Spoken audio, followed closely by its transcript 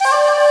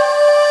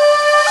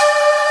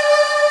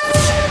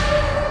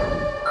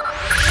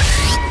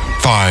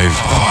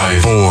5,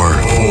 4,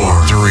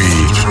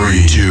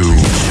 3, 2, 1.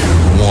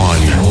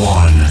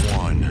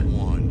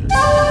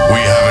 We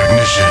have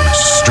ignition.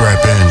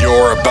 Strap in.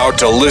 You're about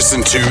to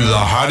listen to the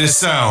hottest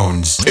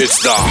sounds.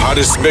 It's the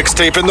hottest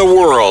mixtape in the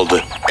world.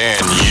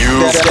 And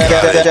you've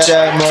got it.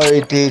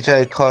 Murrihy,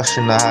 DJ Kush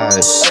in the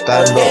house.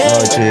 Stand up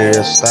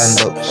Nigeria,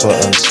 stand up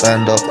Sutton,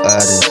 stand up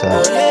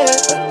Ardington.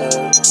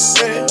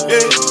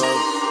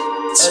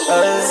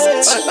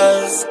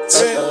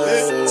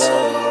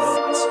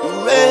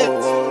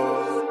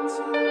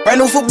 Brand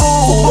new for boo,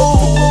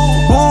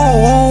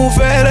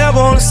 fat up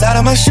on the side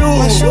of my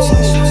shoes.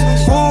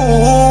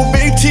 Ooh,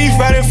 big teeth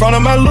right in front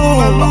of my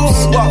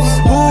loose.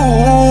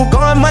 Ooh,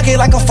 going monkey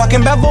like a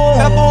fucking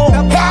baboon.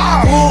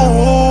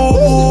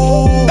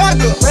 Ooh,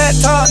 red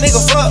top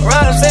nigga fuck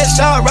right up, set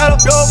shot right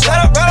up your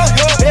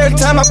Every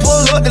time I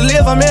pull up to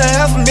live, I'm in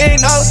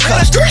 $500,000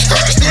 cut.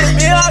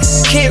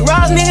 Kid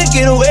Ross, nigga,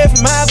 get away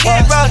from my boy.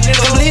 I'm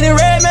bleeding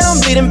red, man, I'm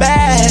bleeding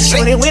bad.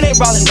 When they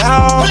brawling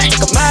down, take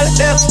a mile and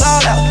they'll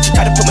stall out.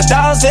 Try to put my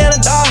dogs in a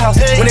dollhouse.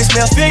 When they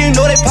smell fear, you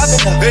know they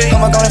poppin' up.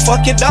 I'ma go and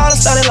fuck your daughter,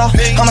 son-in-law.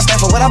 I'ma stand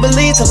for what I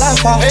believe till I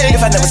fall.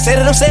 If I never said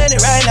it, I'm saying it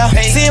right now.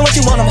 Seeing what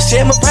you want, I'ma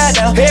share my pride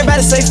down.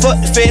 Everybody say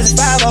fuck the feds and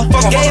 5-0.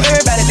 Gave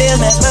everybody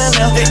damn ass mine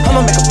now.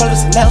 I'ma make a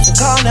purpose and now some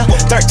call now.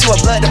 Dirt to a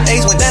blood, the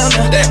A's went down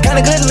now.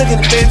 Kinda good looking,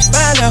 the baby's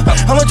fine now.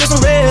 I'ma do some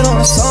red on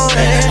the song.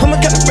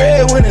 I'ma cut the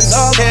red when it's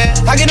all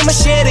good. I get a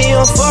machete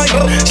on for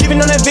you. She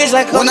been on that bitch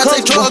like when I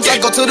take drugs, I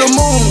go to the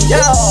moon. Yeah,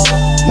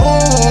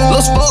 moon.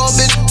 Little spoiled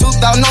bitch,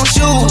 2,000 on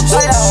shoes.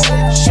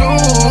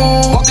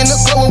 Walk in the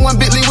club with one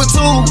Bentley with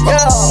two.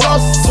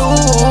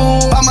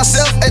 By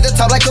myself at the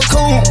top like a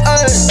cocoon.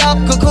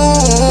 Stop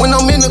cocoon. When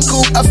I'm in the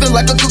coop, I feel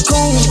like a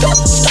cocoon.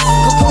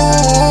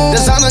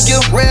 Designer give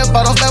red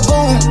bottoms,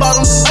 baboon.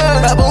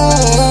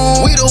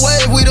 Baboon. We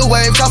the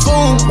wave,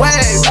 typhoon.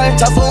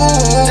 Typhoon.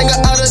 Take her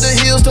out of the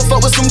hills to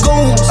fuck with some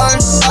goons.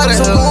 Out of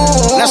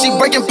here. Now she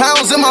breaking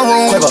pounds in my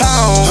room.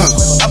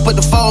 I put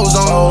the foes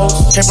on.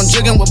 Came from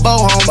jigging with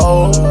Bo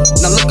home.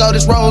 Now look all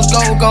this rose,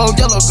 gold,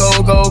 yellow,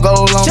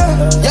 gold long.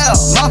 Yeah,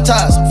 mouth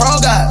ties,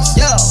 frog eyes.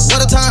 Yeah,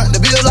 what a time to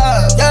be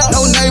alive. Yeah,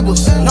 no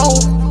neighbors, no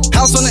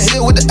house on the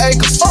hill with the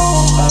acres.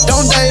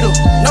 Don't date her,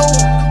 no.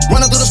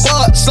 Running through the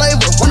squad,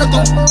 slaver, running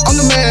through on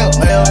the mail.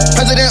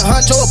 President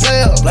Huncho a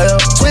player.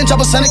 Twin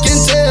chopper, Sonic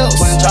and tails.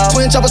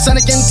 Twin chopper,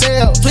 Sonic and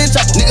tails.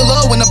 Nigga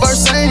love when the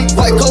verse sing.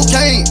 White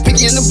cocaine,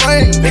 picky in the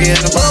brain.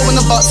 Love when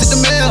the box hit the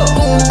mail.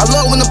 I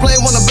love when the play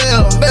want a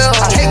bell.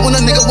 I hate when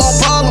a nigga want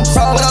problems,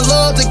 but I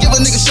love to give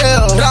a nigga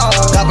shell.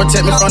 God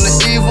protect me from the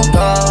evil.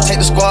 Take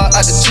the squad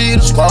out the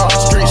cheaters.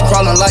 Streets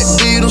crawling like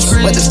beetles,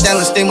 but the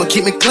stainless steam will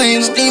keep me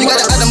clean. You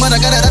got it out the mud, I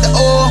got it out the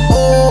oil.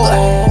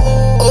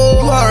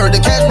 You heard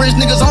the cash rich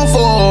niggas on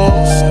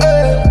force.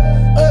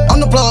 On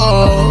the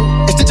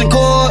plug, it's stitching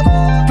cord.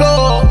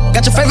 Plug,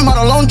 got your favorite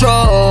model on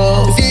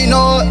drugs. If you ain't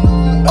know it,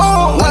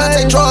 when I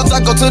take drugs,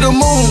 I go to the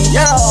moon.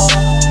 Yeah,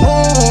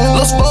 moon.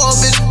 Little spoiled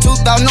bitch,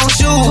 2,000 on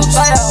shoes.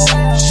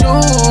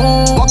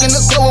 Walk in the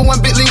club with one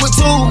Bentley with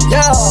two.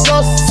 Yeah,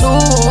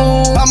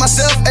 by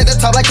myself at the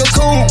top like a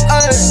cocoon.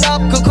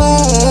 Stop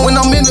cocoon. When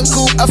I'm in the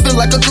coop, I feel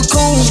like a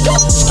cocoon.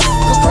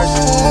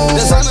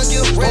 Designer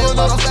give red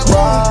bottoms,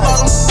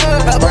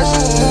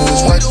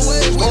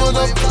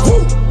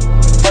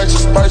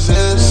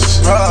 Purses,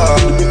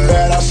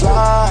 bad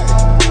outside.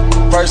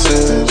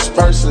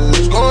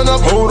 Purses, going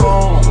up. Hold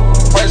on.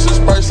 Purses.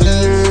 What's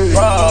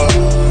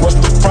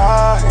the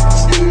price?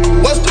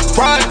 What's the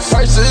price?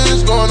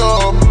 Prices going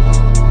up.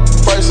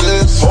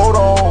 Prices, hold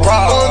on.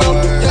 Going up,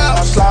 yeah.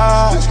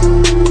 Outside.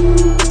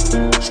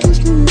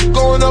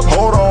 Going up,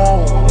 hold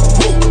on.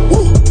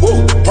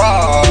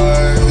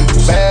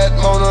 Price. Bad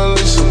Mona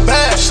Lisa.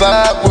 Bad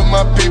slide with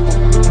my people.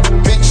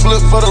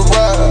 Flip for the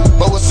ride,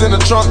 but what's in the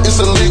trunk is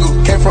illegal.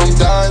 Came from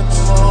dimes,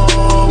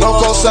 no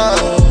cosign.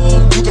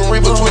 You can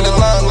read between the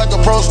lines like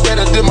a pro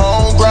skater, did my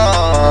own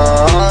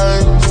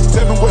grind.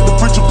 Tell me what the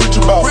preacher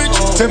preach about.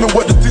 Tell me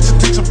what the teacher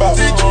teach about.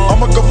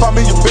 I'ma go find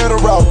me a better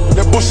route.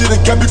 That bullshit and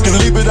cap, you can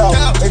leave it out.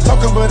 Ain't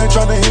talking but ain't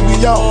tryna hear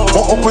me out.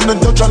 Won't open the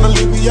door tryna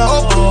leave me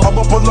out.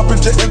 I'ma pull up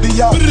and just empty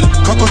out.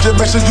 Come through, just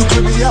make sure you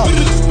clear me out.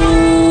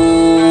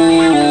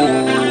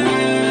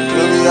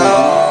 Clear me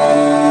out.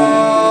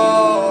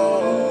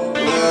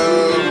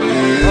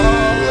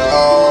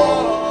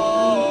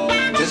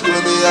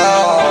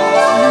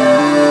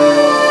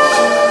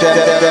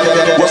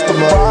 What's the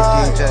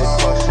price?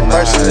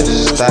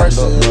 Stand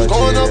up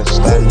Nigeria,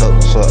 stand up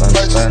Sutton,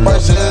 stand up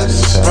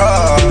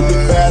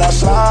Ardington. Bad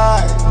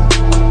outside.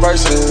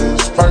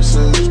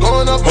 Prices,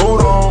 going up.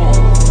 Hold on.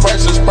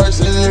 Prices.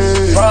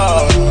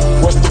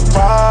 What's the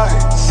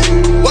price?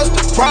 What's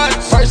the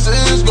price?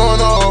 Prices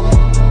going up.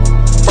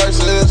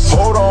 Prices,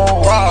 hold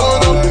on.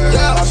 Going up,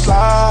 yeah.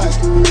 Outside.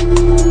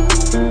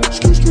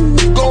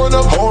 Going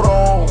up, hold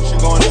on. She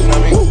going up, you know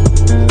what I mean?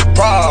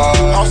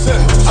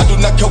 I do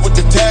not care what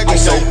the tag and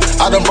say.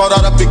 I done brought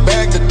out a big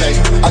bag today.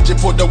 I just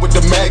pulled up with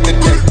the mag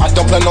today. I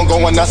don't plan on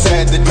going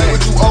outside today.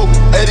 What you owe?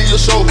 80 your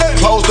show.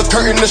 Close the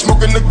curtain and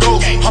smoking the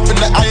ghost. Hop in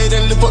the iron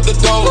and lift up the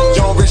door.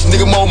 Young rich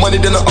nigga more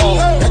money than the old.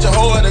 Got your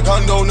hoe at a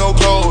condo, no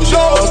clothes. Yo,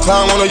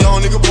 climb on a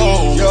young nigga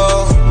pole.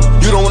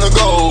 Yeah, you don't wanna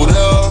go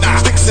there.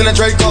 Sticks in the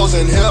Dracos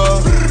in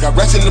here. Got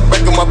rats in the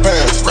back of my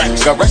pants.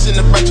 Got rats in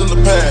the back of the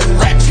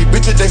pants. These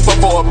bitches they fuck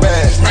for a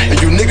bag. And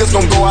you niggas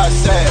gon' go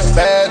outside.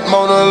 Bad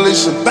Mona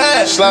Lisa.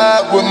 Bad.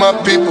 Slide with my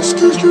people.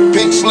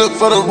 Pink slip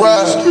for the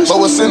ride. But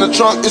what's in the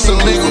trunk, it's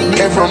illegal.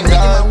 Came from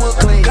God.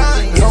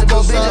 Don't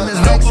go sign.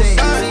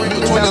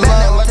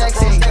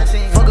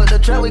 Fuck up the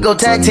trap, we go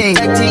tag team.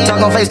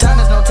 Talk on FaceTime,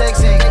 it's no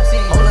texting.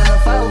 Holding the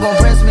fire, gon'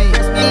 press me.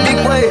 Big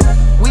wave,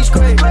 we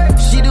scrape.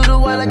 She do the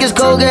white like it's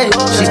Colgate.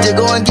 She still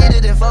go and get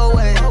it in 4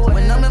 ways.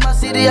 When I'm in my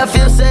city, I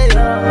feel safe.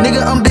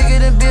 Nigga, I'm bigger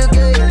than Bill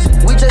Gates.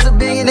 We chase a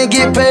billion and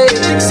get paid.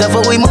 Except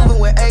for we moving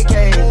with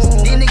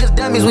AKs. These niggas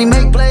dummies, we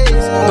make plays.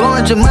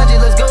 Going Jumanji,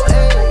 let's go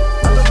A.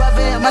 I'm the Proff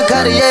and my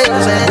Cartier.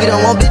 We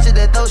don't want bitches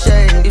that throw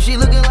shade. If she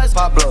looking like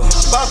Pablo,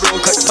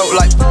 cut throat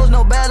like pros,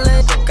 no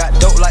battling. Got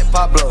dope like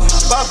Pablo,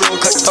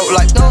 cut throat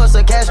like no, it's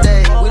a cash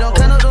day. We don't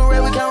count on the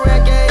red, we count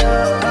red games.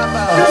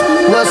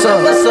 What's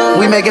up?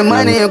 We making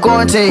money in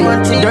quarantine.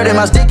 Dirt in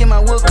my stick and my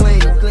wood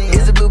clean.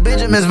 It's a Blue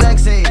Benjamin's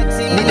vaccine.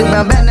 Need to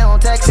bounce back now on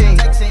taxing.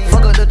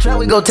 Fuck up the trap,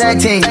 we go tag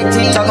team.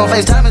 Talk on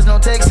FaceTime, it's no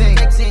texting.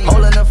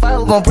 Holding the fire,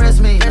 who gon' press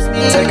me?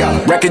 Take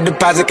out record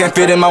deposit, can't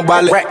fit in my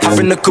wallet. Hop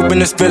in the coupe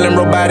and it's feeling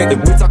robotic. If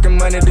we talking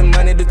money, then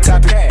money the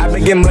topic. I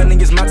been getting money,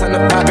 it's my time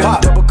to pop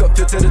it. Double cup,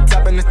 fill to the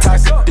top and it's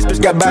toxic. This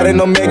bitch got body,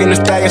 no Megan the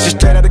Stallion. She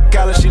straight out of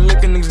college, she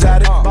looking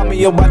exotic. Bought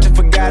me a watch and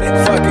forgot it.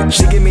 Fuck it,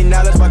 she give me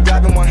knowledge by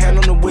driving. One hand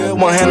on the wheel,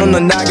 one hand on the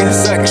noggin.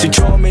 Suck it, she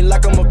trolling me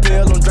like I'm a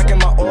pill. I'm drinking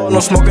my oil,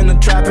 I'm smoking the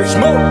tropic.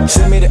 Smoke,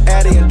 send me the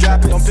Addy and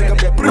drop it. Don't pick up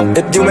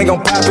that if you ain't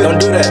gon' pop it. Don't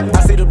do that.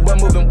 I see the boy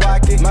moving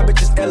wacky. My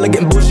bitch is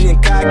elegant, bougie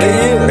and cocky.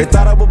 They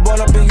thought I was born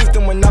up in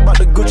Houston when I bought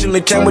the Gucci and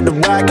they came with the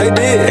rock. They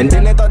did. And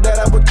then they thought that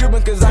I was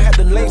Cuban cause I had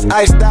the links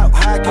iced out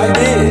hockey. I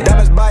did.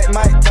 Diamonds bite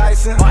Mike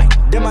Tyson.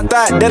 Then I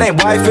thought that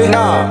ain't wifey.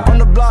 Nah, on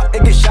the block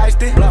it get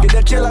shiesty. Get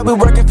that chill like we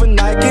working for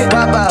Nike.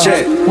 Pop out.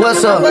 Check.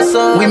 What's up?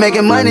 We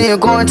making money in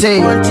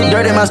quarantine.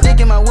 Dirt in my stick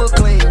and my wood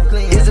clean.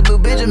 It's a Blue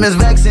Benjamin's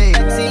vaccine.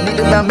 Need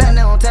to bounce back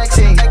now on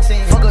taxing.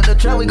 Fuck up the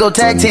trap, we go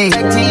tag team.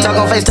 Talk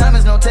on FaceTime,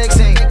 it's no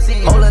texting.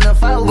 Holding the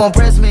fire, who gon'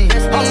 press me?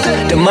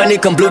 The money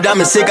come blue,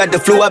 diamond sick, got the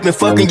flu. I've been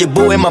fucking your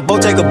boo, and my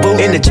boat take a boo.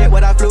 In the jet,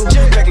 what I flew.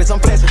 Reckless, I'm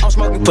flexing, I'm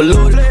smoking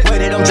polluted. Way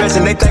that I'm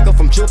dressing, they think I'm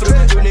from Jupiter.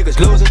 You niggas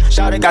losing.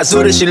 Shawty got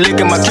Zuda, she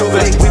licking my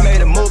Cuban. We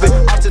made a movie,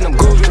 often I'm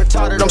groovy.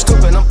 Retarded, I'm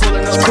stupid, I'm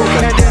pulling up cool.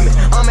 Pandemic,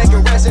 I'm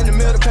making rest in the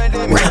middle of the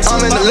pandemic. I'm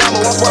in the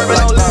Lambo, I'm swerving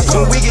on limits.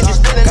 When we get this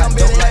spinning, I'm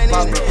bidding, ain't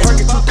in it.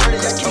 Working 230,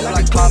 I keep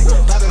like Pablo.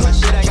 Popping my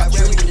shit, I got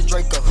real with the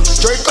Draco.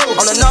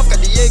 On the north, got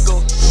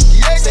Diego.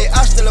 Say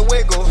hasta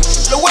luego.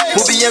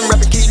 We'll be in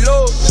rapping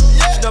kilo.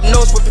 Snub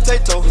nose with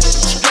potato.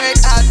 Straight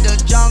out the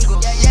jungle.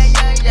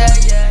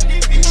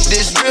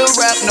 This real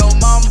rap, no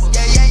mumble.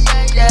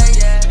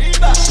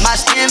 My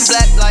skin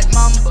black like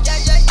mamba.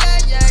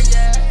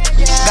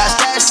 Got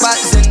stash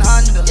spots in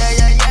Honda.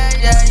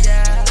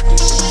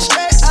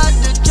 Straight out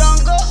the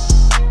jungle.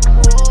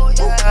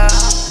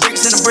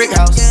 Bricks in the brick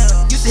house.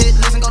 Used to hit,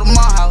 listen, go to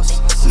my house.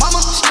 Mama,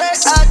 straight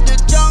out the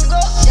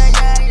jungle.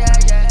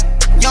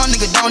 Young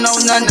nigga don't know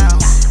none now.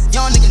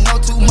 Young nigga know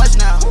too much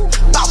now.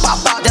 Bow, bow,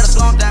 bow, that'll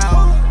slow him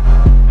down.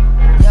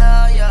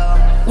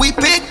 We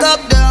pick up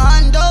the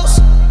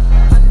hundos,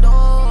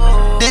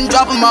 then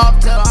drop them off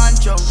to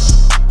Huncho.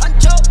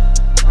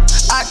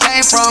 I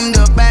came from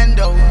the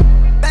bando.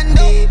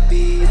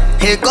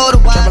 Here go the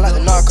wild. Trapping like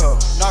the narco.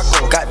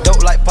 Got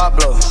dope like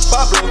Pablo.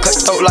 Cut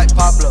throat like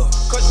Pablo.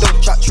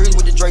 Chop trees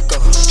with the Draco.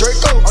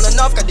 On the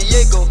north got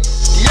Diego.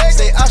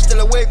 Say hasta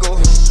luego.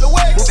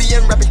 We'll be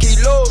in rapping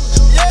kilo.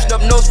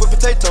 Snub nose with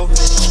potato.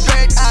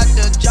 Straight out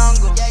the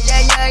jungle.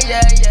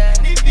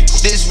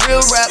 This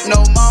real rap,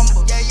 no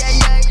mumble.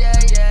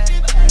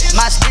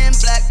 My skin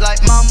black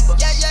like mamba.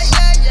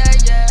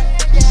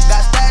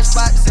 Got stash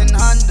spots in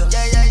Honda.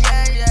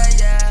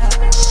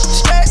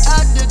 Straight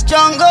out the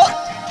jungle.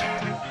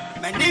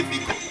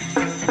 Magnifico.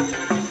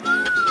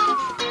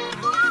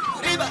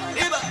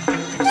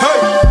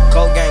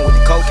 Cold gang with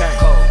the cocaine.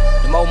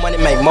 The more money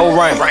make more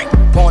rain.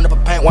 Pouring up a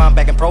paint while I'm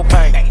back in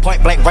propane.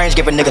 Point blank range,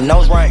 give a nigga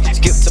nose range.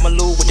 Skip to my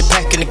loo with the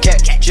pack and the cat.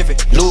 Jiffy,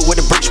 loo with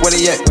the bricks, where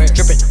they at?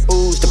 Drippin',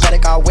 ooze, the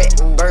paddock all wet.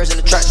 Birds in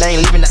the trap, they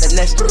ain't leaving at the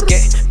nest.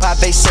 Get pie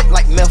base set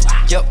like milk.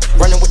 Yup,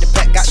 running with the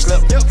pack, got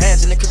slipped.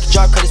 Hands in the cookie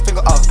jar, cut his finger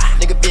off.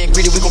 Nigga being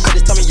greedy, we gon' cut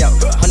his tummy out.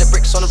 100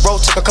 bricks on the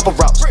road, took a couple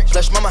routes.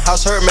 Flush mama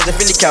house, her mess and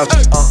Philly couch.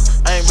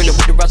 I ain't really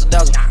with the razzle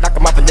dazzle. Knock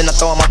him off and then I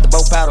throw him off the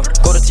bow paddle.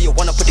 Go to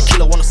Tijuana, put the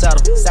kilo on the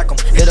saddle. Sack him,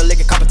 hit a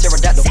lick and cop a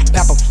pterodactyl.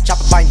 Pap him,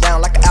 chop a bite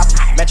down like an apple.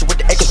 Match it with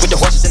the acres, with the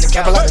horses in the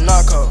cattle like the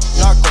narco.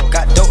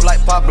 Got dope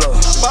like Pablo.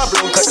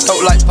 Cut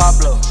throat like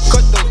Pablo.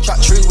 Chop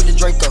trees with the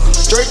Draco.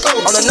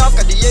 On the north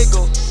got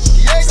Diego.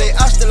 Say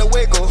hasta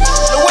luego.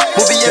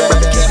 We'll be in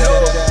rapping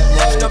kilo.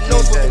 Snub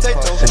nose with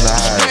potato.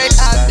 Straight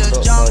out the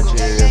jungle.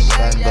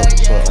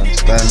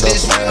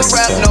 This real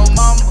rap, no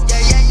mumble.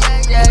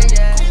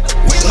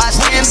 My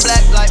skin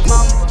black like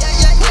mamba.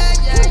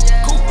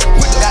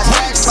 Got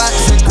stash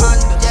spots in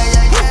Honda.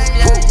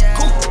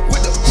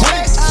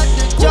 Straight out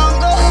the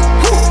jungle.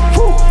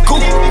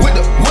 With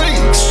the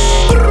wings.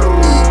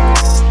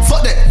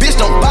 Fuck that.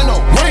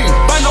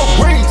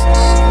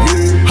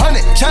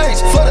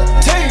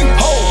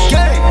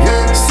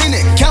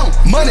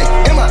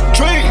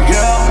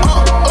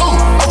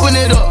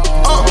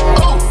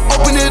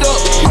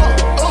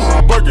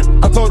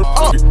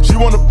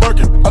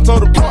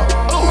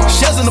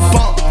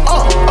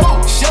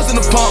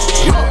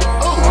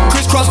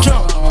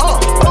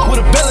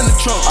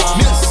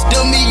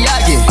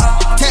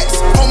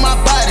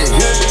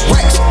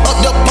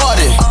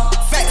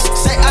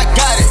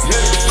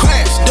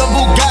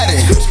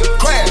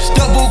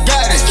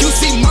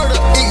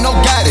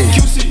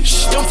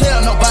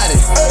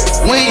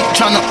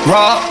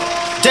 rob.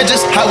 That's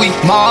just how we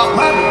mob.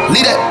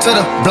 Leave that to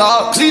the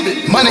blogs.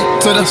 Money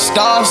to the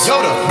stars.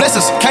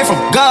 Blessings came from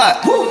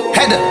God.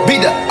 Had to beat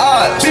the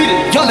odds.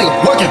 Young nigga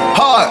working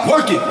hard.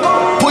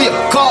 Pull your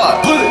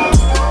card. Put it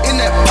in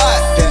that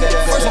pot.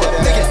 First one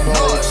making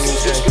noise.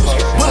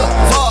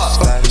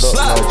 Boulevard.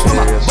 Slide with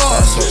my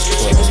boss.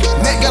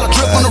 Mac got a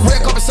drip on the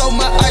red carpet. Sold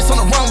my ice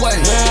on the runway.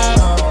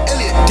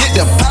 Elliot did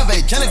the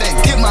pave. Janet ain't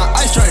get my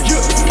ice train.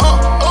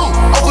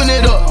 Open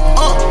it up.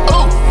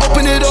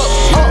 Open it up.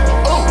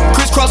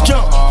 Crisscross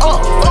jump,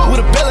 with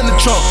a bell in the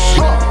trunk,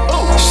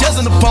 shells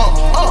in the pump,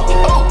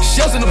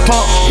 shells in the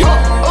pump,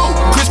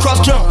 crisscross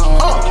jump,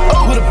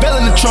 with a bell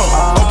in the trunk.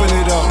 Open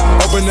it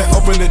up,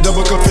 open it,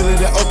 double cup, fill it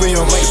that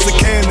opium. It's a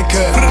can to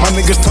cut, my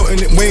niggas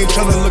toting it, we ain't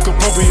tryna look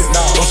appropriate.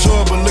 Don't show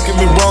it, but look at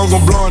me wrong,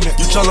 I'm blowing it.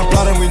 You tryna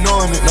plot and we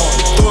knowing it.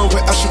 Throw it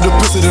where I shoot the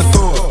pussy, then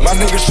throw it. My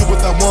niggas shoot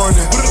without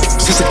warning.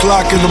 6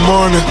 o'clock in the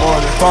morning,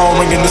 phone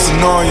ringing, it's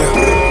annoying.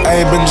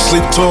 I ain't been to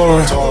sleep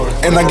touring,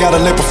 and I got a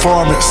late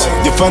performance.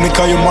 You funny,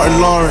 call you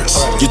Martin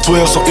Lawrence. You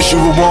 12, so issue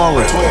a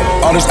warrant.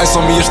 All this ice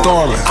on me is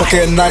storming. Fuck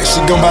at night,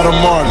 she gone by the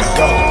morning.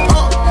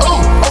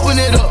 Open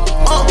it up,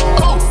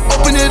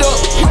 open it up.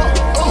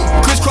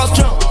 Crisscross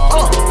jump,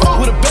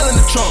 with a bell in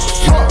the trunk.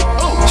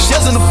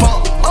 Shells in the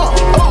pump,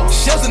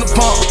 shells in the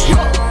pump.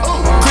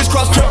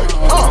 Crisscross jump,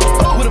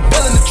 with a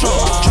bell in the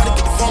trunk. Try to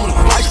get the phone,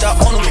 iced out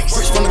on them.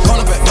 Rich from the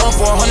corner back, down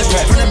for 100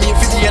 pack. Printed me a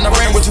 50 and I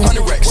ran with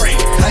 200 racks.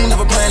 I ain't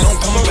never planned on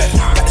coming back.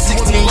 Got the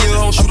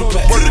 16-year-old shooter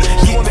back.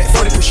 Get back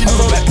 40, but she knew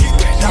the back.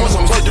 Diamonds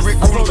on the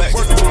Rick Ruler back.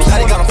 Now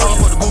they got a phone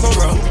for the booth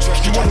truck.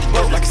 You want to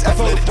work like it's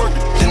athletic.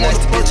 Then that's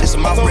the bitch, it's a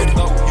mouth ready.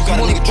 You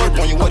got a nigga drip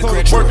on you, what a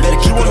credit. Better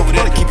keep it over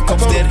there to keep it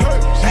covered steady.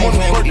 I ain't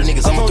playing with these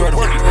niggas, I'm a threat.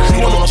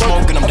 You don't want no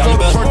smoke and I'm down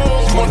the bell.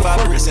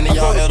 25 bricks and they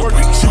all elder.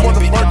 She wanna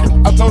work it,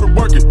 I told her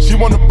work it. She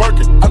wanna work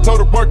it, I told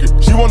her work it.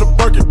 She wanna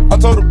work it, I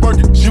told her work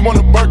it. She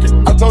wanna work it,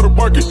 I told her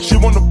work it. She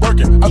wanna work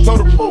it, I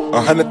told her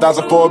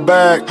 100,000 for a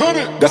bag.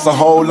 That's a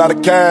whole lot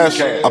of cash.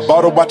 I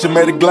bought a watch and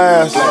made it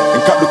glass.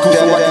 And cut the coupe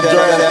so I can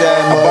drag.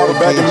 I bought a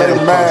bag and made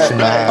it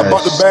mad. I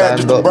bought the bag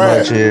just to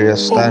brag. Nigeria,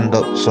 stand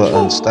up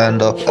Sutton,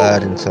 stand up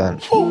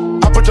Ardington.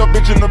 I put your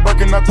bitch in the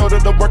Birkin, I told her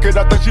to work it,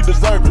 I think she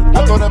deserve it.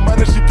 I throw that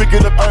money, she pick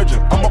it up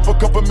urgent. I'm up a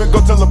couple men,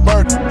 go tell her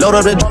bird. Load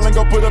up the ball and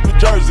go put up the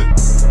jersey.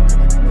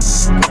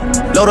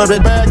 Load up the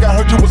bag, I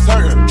heard you was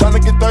hurting.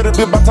 Tryna get 30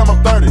 bit by the time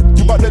I'm 30.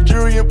 You bought that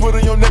jewelry and put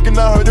it on your neck and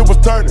I heard it was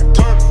turning.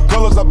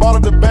 Colors, I bought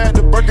her the bag,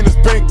 the Birkin is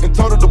pink and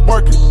told her to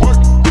work it.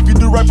 If you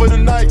do right for the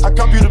night, I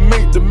come you to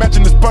meet, the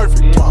matching is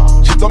perfect.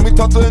 She told me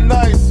talk to her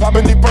nice,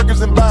 popping these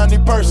Birkins and buying these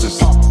purses.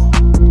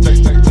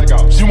 Take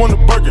out. She wanna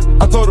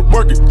Birkin, I told her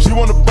work it. She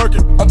wanna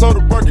Birkin, I told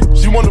her work it.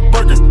 She wanna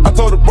Birkin, I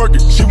told her work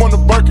it. She wanna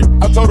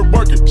Birkin, I told her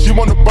work it. She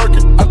wanna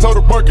Birkin, I told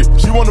her work it.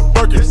 She wanna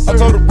Birkin, I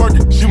told her work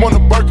it. She wanna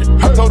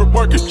Birkin, I told her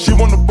work it. She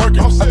wanna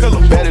Birkin. I tell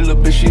her baddie little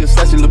bitch, she a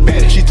sassy little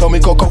baddie. She told me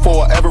Coco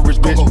for an average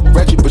bitch.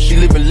 Ratchet, but she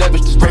living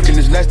lavish. This Birkin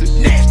is nasty.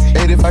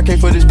 85K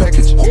for this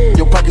package.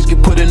 Your pockets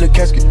get put in the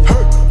casket.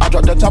 I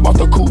dropped that top off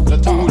the coupe.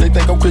 Ooh, they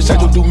think I'm Chris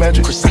Angel, do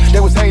magic. They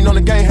was hating on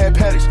the game, had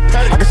patties.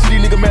 I can see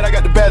these niggas mad, I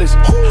got the baddest.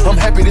 I'm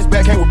happy this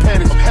back ain't with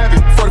panties.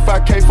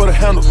 45K for the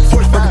handle.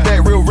 Break it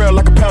back real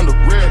like a pounder.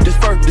 This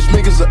first, this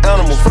nigga's an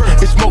animal.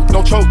 It's smoke,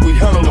 don't choke, we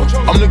handle them.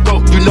 I'm the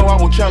GOAT, you know I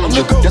will challenge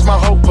her. That's my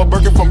hope, her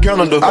Birkin from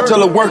Canada. I tell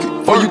her work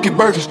it, or you get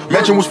Birkins.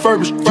 Matching was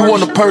furbished, you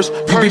want a purse,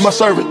 you be my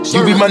servant.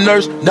 You be my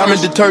nurse,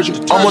 diamond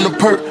detergent. I'm on the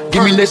perk,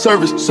 give me their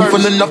service. You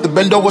finna enough to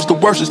bend over, what's the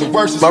worstest?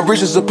 My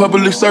riches is a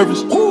public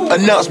service.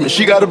 Announcement,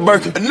 she got a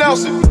Birkin.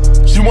 Announce it.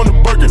 She wanna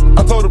Birkin,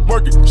 I told her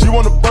work it. She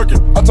wanna Birkin,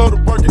 I told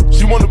her work it.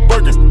 She wanna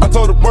Birkin, I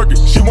told her work it.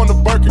 She wanna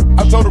Birkin,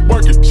 I told her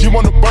work it. She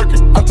wanna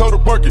Birkin, I told her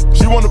work it.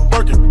 She wanna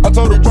Birkin, I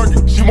told her work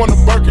it. She wanna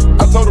Birkin,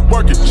 I told her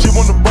work it. She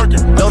wanna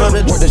Birkin. Load up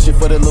the work that shit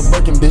for that little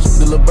Birkin bitch.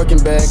 The little Birkin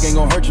bag ain't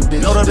gon' hurt you,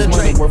 bitch. Load up the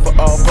Drake. Work for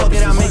all fuck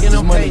it, I'm making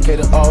them pay.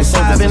 It's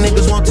time and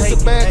niggas won't take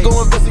it. Bag, go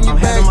invest in your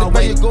bag, the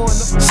way you going.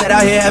 Set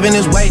out here having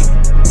his way.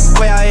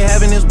 Way out here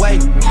having his way.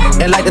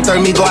 And like the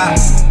third me go out.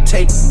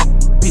 Take.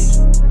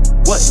 Bitch.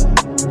 What?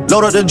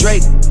 Load up the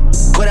Drake.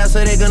 What else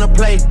are they gonna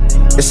play?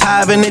 It's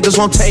high and niggas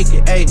won't take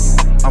it, ayy.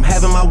 I'm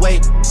having my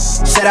way.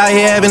 Set out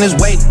here having his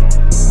way.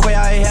 Quay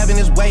out here having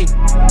his way.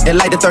 And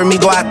like the third me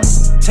go out.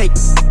 Take.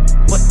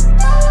 What?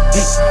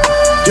 Hey.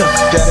 Yeah.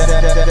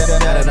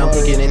 Now that I'm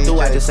picking it through,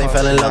 I just ain't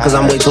fell in love cause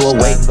I'm way too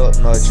awake.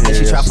 And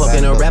she try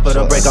fucking a rapper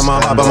to break on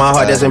my heart, but my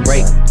heart doesn't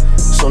break.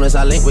 Soon as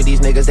I link with these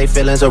niggas, they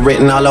feelings are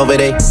written all over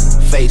their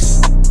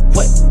face.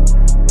 What?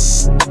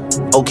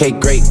 Okay,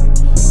 great.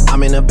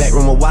 I'm in the back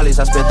room with Wally's,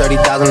 I spent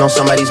 30,000 on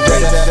somebody's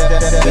grave.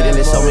 We done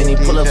did so many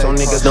pull-ups on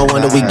niggas, no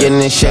wonder we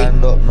getting in shape.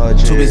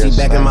 Too busy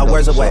backing my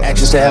words up with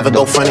actions to ever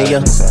go front of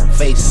your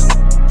face.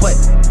 What?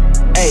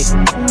 Ayy,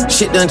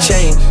 shit done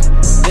changed.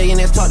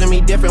 Billionaires talk to me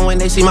different when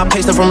they see my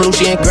pay stuff from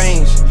Lucian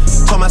Grange.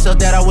 Told myself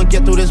that I would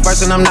get through this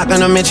verse and I'm not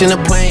gonna mention the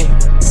plane.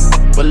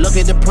 But look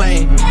at the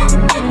plane.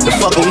 The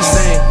fuck are we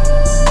saying?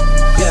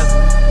 Yeah,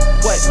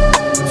 what?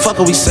 Fuck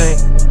are we saying?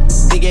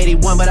 Big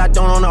 81, but I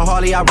don't own a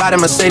Harley. I ride a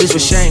Mercedes for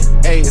shame.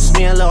 Hey, it's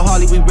me and Lil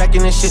Harley. We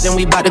wrecking this shit, then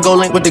we bout to go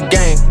link with the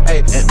gang. Hey,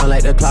 and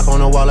unlike the clock on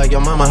the wall of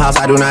your mama house,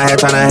 I do not have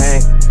time to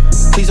hang.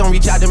 Please don't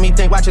reach out to me,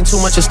 think watching too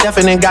much of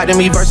Stephen and got to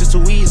me versus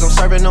too easy. I'm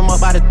serving them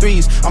up by the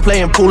threes. I'm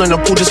playing pool and the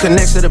pool just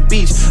connects to the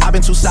beach. I've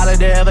been too solid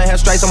to ever have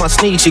stripes on my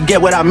sneaks. You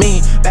get what I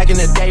mean? Back in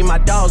the day, my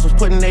dogs was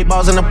putting their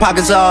balls in the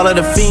pockets of all of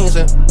the fiends.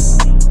 And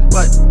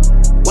what?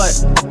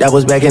 That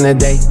was back in the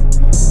day.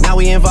 Now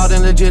we involved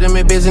in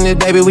legitimate business,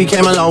 baby, we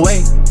came a long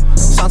way.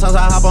 Sometimes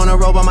I hop on the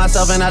road by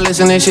myself and I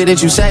listen to shit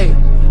that you say.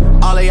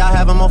 All of y'all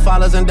having more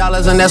followers and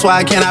dollars, and that's why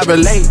I cannot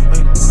relate.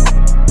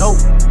 No,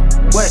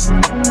 what?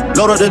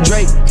 Load up the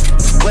Drake.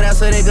 What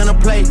else are they gonna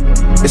play?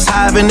 It's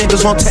however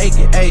niggas won't take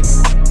it. Ayy,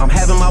 I'm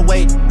having my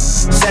way.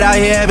 Set out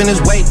here having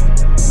his way.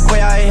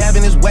 Quay out here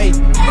having his way.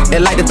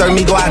 And like the third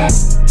MIGOS, I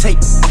take.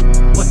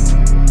 What?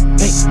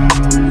 Hey.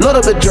 Load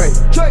up the Drake.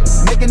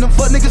 Making them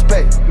fuck niggas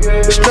pay.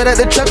 Straight at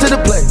the trap to the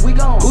play.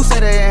 Who say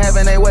they ain't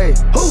having their way?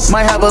 Who?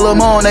 Might have a little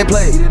more on they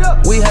play.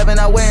 We having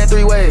our way in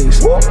 3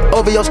 ways.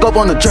 Over your scope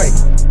on the Drake.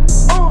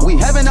 We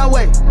having our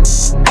way,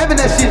 having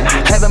that shit.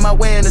 Having my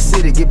way in the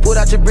city. Get put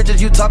out your bridges,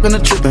 you talking the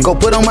trippin'. Go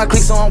put on my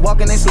cleats so I'm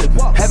walking, they slippin'.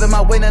 Having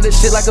my way, now this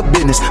shit like a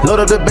business.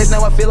 Load up the bass,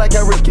 now I feel like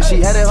I ripped it. She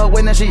had it her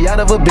way, now she out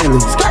of her Bentley.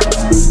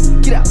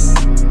 Get out.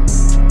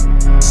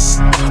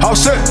 All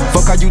set,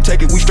 fuck how you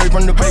take it, we straight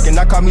from the bacon.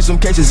 I caught me some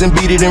cases and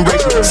beat it in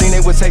racing. Seen they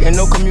was hating,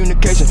 no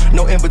communication,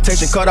 no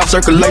invitation, cut off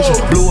circulation.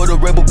 Blue of the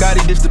rebel, got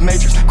it, this the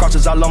matrix.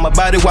 Crosses all on my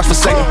body, watch for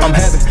Satan. I'm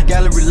having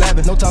gallery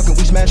laughing, no talking,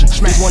 we smashing.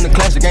 This one the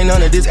classic, ain't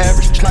none of this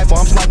average. Sniper,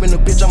 I'm sniping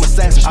the bitch, I'm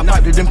assassin. I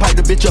piped it, then pipe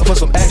the bitch up for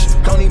some action.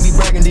 Don't even be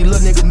bragging, these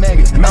little niggas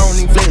maggots. I don't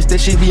even flex, that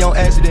shit be on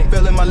accident.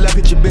 Fell in my lap,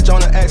 hit your bitch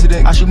on an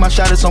accident. I shoot my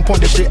shot at some point,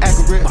 that shit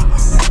accurate.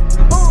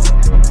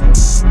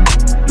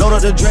 Load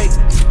up the Drake.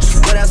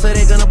 What else are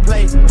they gonna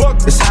play?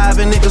 It's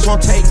however niggas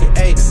won't take it.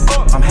 Ayy,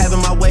 I'm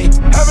having my way.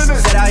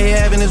 Set out here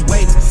having his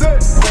way.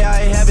 Quay out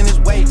here having his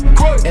way.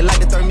 And like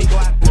the third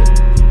MIGOS,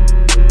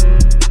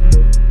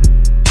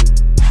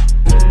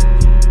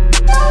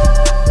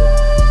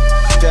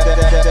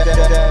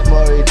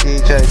 Murrihy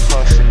DJ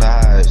Kush in the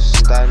house.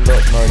 Stand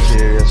up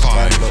Nigeria,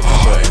 stand up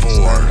Sutton,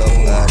 stand up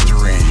lad.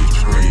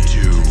 3,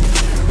 2,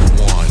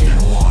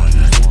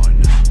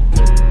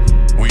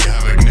 1. We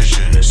have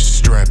ignition.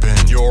 Strap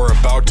in. You're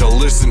about to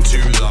listen to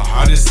the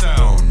hottest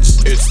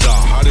sounds. It's the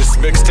hottest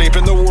mixtape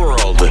in the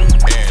world, and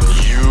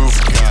you've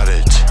got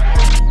it.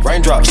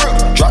 Raindrop,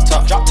 drop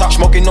top,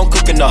 smoking, no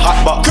cooking the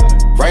hot box.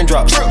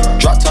 Raindrop,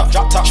 drop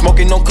top,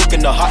 smoking, no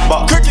cooking the hot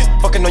box.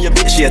 Fucking on your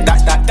bitch, yeah,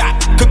 that.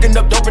 Cooking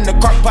up dope in the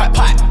crock pot.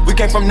 We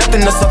came from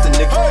nothing to something,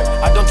 nigga.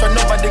 I don't trust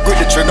nobody, grip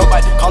the trick,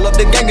 nobody. Call up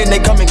the gang and they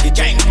come and get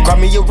gang. Grab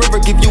me a river,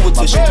 give you a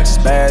tissue.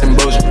 Bad and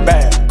bullshit,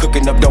 bad.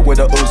 Cooking up dope with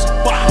a Uzi.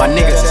 My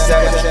niggas is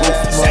savage,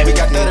 ruthless. We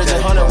got 30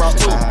 and 100 rounds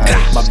too.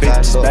 My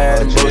bitch is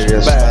bad and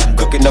bullshit, bad.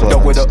 Cooking up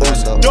dope with a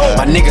Uzi.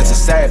 My niggas is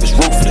savage,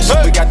 ruthless.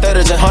 We got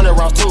 30 and 100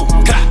 rounds too.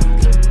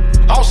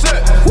 All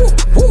set.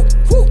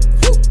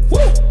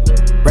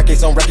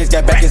 Records on records,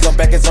 got backers on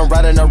backers. I'm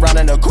riding around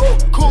in a cool.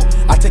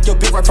 I take your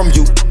bitch right from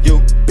you.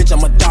 Bitch,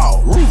 I'm a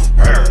dog.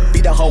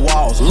 Beat down her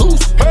walls,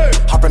 loose.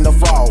 Hop in the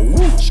fall.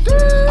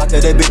 I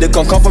tell that bitch to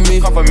come for me.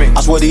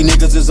 I swear these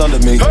niggas is under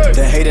me.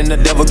 The hate and the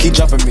devil keep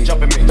jumping me.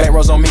 Back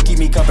rows on me, keep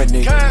me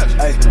company.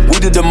 Hey, we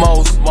did the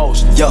most.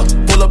 Yeah,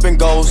 pull up and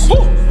goes.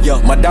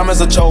 Yeah, my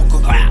diamonds a choker.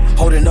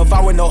 Holding up,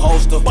 I with no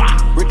holster.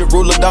 Read the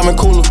ruler, diamond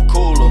cooler.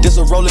 This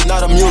a roller,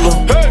 not a mule.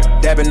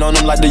 Dabbing on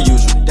them like the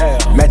usual.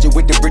 Magic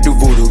with the brick do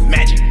voodoo.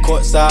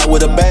 Courtside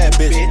with a bad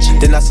bitch.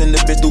 Then I send the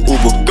bitch through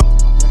Uber.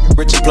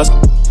 Rich and plus.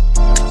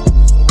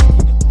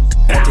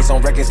 Records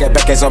on records, got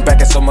backers on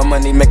backers, so my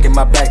money making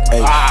my back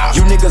ache.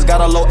 You niggas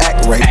got a low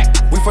act rate.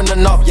 We from the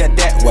north, yeah,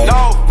 that way.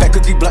 Fat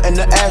cookie blunt in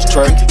the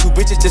ashtray. 2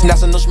 bitches just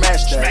national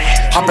smash day.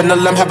 Hop in the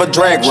limb, have a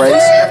drag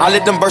race. I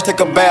let them birds take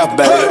a bath,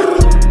 babe.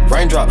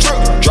 Raindrop,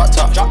 drop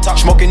top,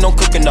 smoking, no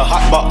cooking the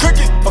hot box.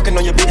 Fucking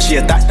on your bitch,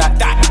 yeah, that.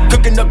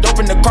 Cooking up dope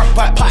in the crock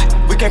pot.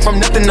 We came from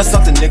nothing to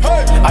something, nigga.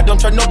 I don't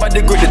trust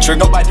nobody, grip the trick,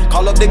 nobody.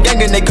 Call up the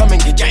gang and they come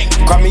and get gang.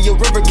 Cry me a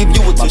river, give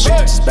you a tissue.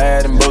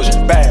 Bad and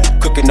bullshit, bad.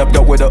 Cooking up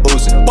dope with a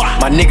Uzi.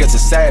 My niggas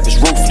is savage,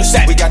 ruthless.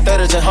 We got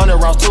 30s and 100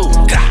 rounds too.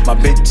 My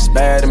bitch is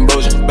bad and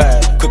bullshit,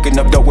 bad. Cooking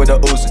up dope with a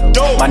Uzi.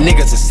 My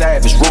niggas is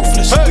savage,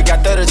 ruthless. We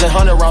got 30s and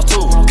 100 rounds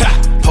too.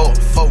 Hold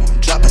phone,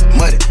 dropping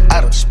money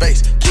out of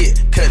space.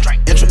 Kid, cut,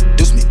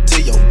 introduce me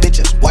to your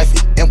bitch's wifey,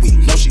 and we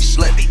know she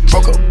slutty.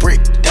 Broke a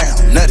brick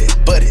down, nutty,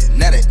 buddy.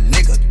 Now that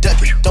nigga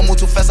ducky. Don't move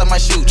too fast, I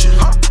might shoot you.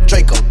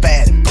 Draco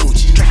bad and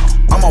bougie.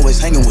 I'm always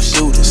hanging with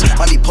shooters.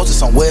 Might be posted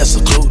somewhere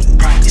secluded.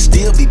 You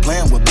still be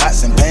playing with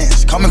pots and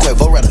pans. Call me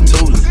Quavo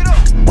Ratatouille.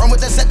 Run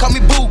with that set, call me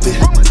Booby.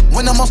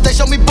 When I'm on stage,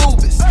 show me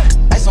boobies.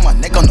 Ice on my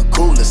neck on the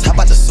coolest. How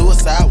about the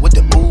suicide with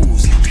the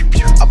booze?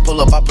 I pull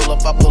up, I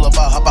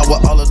hop out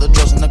with all of the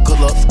drugs in the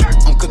cool up.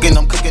 I'm cooking,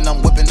 I'm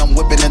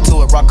whipping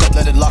into it, rock up,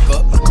 let it lock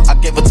up. I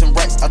gave her 10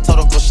 racks, I told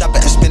her go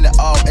shopping and spend it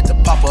all at the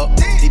pop-up.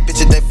 These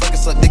bitches, they fucking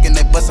suck dick and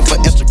they bustin' for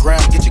Instagram,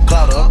 get your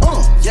clout up.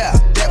 Yeah,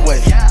 that way,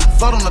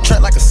 float on the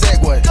track like a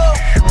Segway.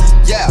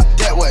 Yeah,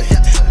 that way,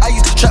 I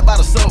used to trap by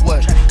the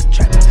subway.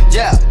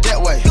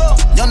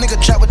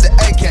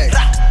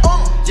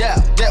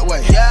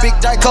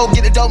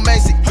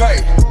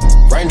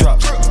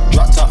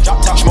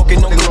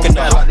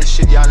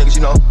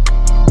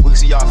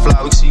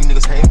 we see you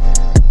niggas hate.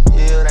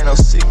 Yeah, it ain't no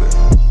secret.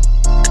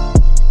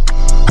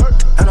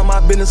 And on my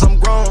business, I'm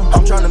grown.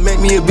 I'm tryna make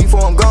me a beat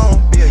before I'm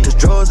gone. There's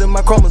drugs in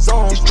my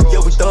chromosomes.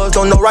 Yeah, we thugs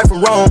don't know right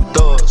from wrong.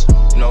 Thugs,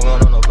 you know, we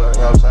don't know no better,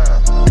 you know what I'm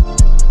saying?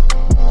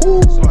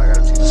 Somebody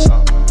gotta teach us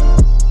something.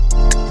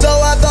 So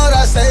I thought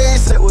I'd say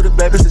set with the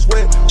bad bitch, it's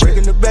wet.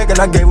 Breaking the back and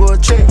I gave her a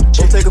check.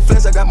 Don't take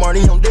offense, I got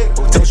money on deck.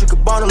 Tell she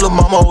could bond a little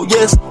mama, oh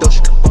yes. Though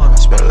she could bond, I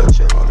spent a little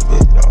check on the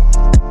bit, you know.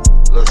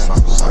 Little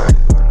something,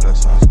 little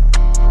something.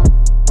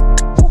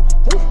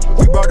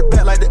 We brought it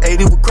back like the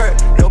 80 with crack.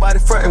 Nobody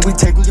frontin', we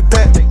taking your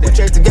pack. We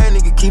change the game,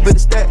 nigga, keep it a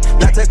stack.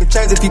 Not taking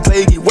chances if he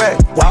play, he get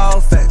whacked.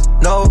 Wild facts,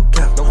 no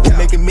cap. We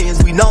making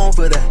millions, we known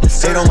for that.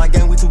 Say on my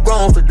game, we too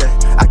grown for that.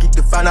 I keep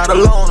the find out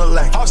alone or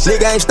like.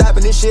 Nigga ain't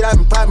stopping this shit, I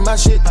been popping my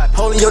shit.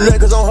 Holding your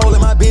neck, cause I'm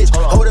holding my bitch.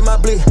 Holding my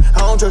blick,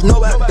 I don't trust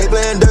nobody. They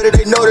playing dirty,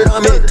 they know that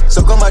I'm it.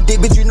 So on my dick,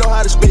 bitch, you know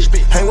how to spit.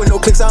 Hang with no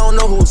clicks, I don't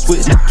know who will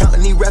switch.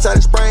 Counting these rats, I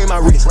done sprain my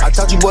wrist. I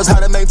taught you boys how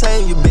to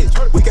maintain your bitch.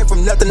 We came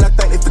from nothing, I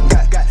think they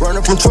forgot.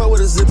 Running from Troy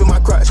with a zip in my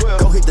crotch.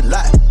 Go hit the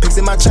lot. Picks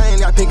in my chain,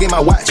 got pink in my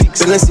watch.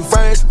 Balenciaga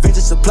French,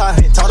 vintage supply.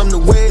 Taught them the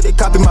way, they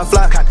copy my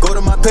fly. Go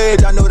to my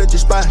page, I know that you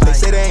spy. They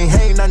say they ain't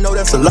hating, I know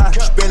that's a lie.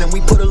 Spinning,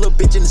 we put a little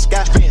bitch in the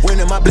sky.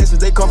 Winning my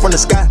blessings, they come from the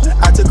sky.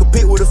 I took a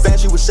pic with a fan,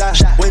 she was shy.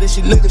 Waited,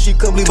 she looking, she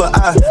couldn't believe her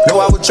eye. Know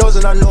I was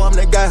chosen, I know I'm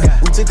that guy.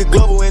 We took it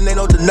global and they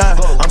no deny.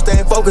 I'm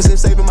staying focused and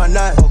saving my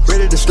night.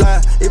 Ready to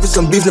slide. If it's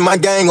some beef, then my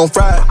gang gon'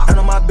 fry. And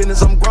on my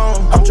business, I'm grown.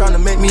 I'm trying to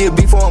make me a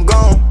beef before I'm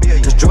gone.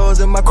 There's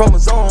drugs in my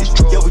chromosomes.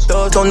 Yeah, we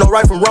thugs don't know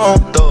right from wrong.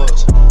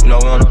 Thugs, you know,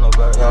 we don't know no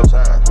better, you know what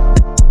I'm saying?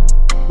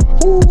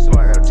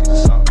 Somebody gotta teach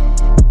us something.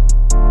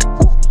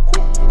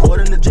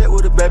 Board in the jet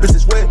with the bad bitch,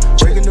 it's wet.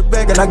 Breaking the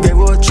back and I gave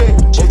her a check.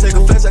 Don't take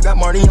offense, I got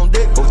money on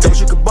deck. Though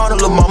she could bond a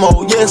little mama,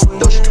 oh yes.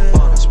 Though she could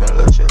bond, I spent a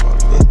little check on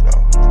the bit, you know.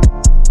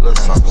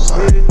 Little something,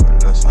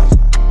 little something.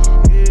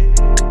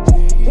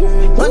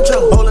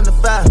 Puncho, holding the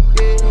fire.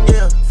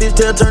 Yeah,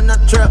 fishtail turn out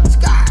the trap.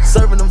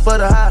 Serving them for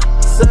the high.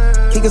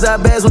 Kick his eye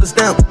bags with a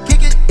stamp.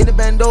 Kick it in the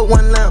bando,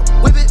 one lamp.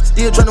 Whip it,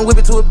 still tryna whip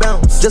it to a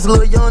bounce. Just a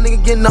little young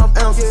nigga getting off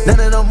ounces. Now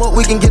that I'm up,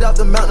 we can get off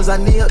the mountains. I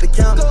need help to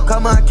count it. Call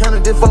my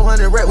accountant, did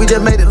 400 rap. We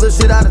just made it little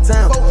shit out of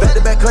town. Back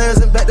to back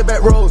clans and back to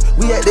back roads.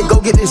 We had to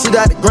go get this shit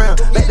out the ground.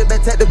 Back to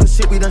back tactical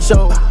shit we done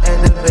showed.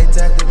 Activate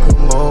tactical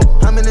mode.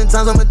 How many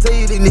times I'ma tell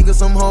you these niggas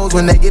some hoes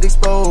when they get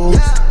exposed?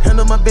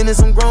 Handle my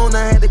business, I'm grown.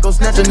 I had to go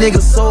snatch a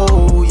nigga's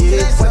soul.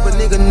 Yeah, wipe a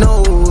nigga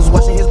nose.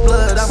 Washing his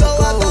blood, I'm a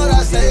cold.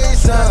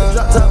 Yeah,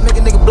 drop top, make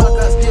a nigga block.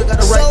 I still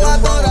gotta write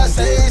them wrong. I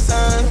say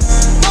son.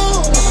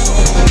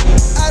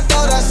 I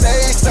thought I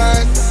say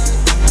son.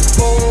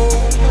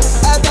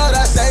 I thought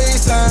I say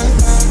son.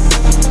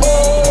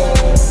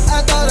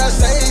 I thought I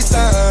say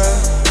son.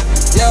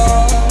 Yo,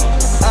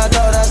 I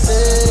thought I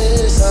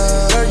say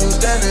son. Girl, you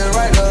standing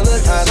right there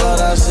looking. I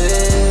thought I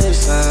say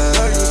son.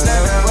 Girl, you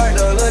standing right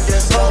there looking.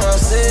 So I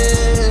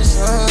say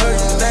son. Girl, you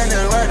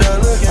standing right there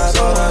looking. I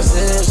thought I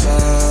say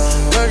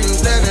son. Girl, you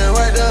standing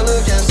right there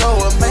looking so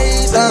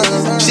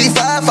amazing. She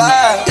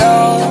 5'5",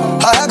 yo.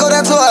 I go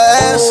down to her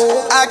ass.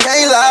 I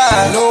can't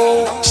lie.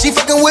 No, she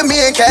fucking with me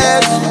in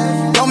cash.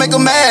 Don't make her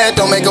mad.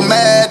 Don't make her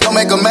mad. Don't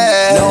make her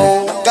mad.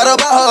 No, gotta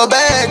buy her a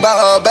bag. Buy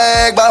her a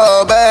bag. Buy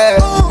her a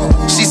bag.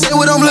 She say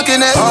what I'm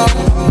looking at.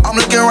 I'm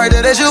looking right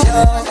at you.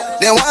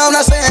 Then why I'm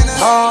not saying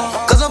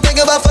that? Cause I'm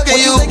thinking about fucking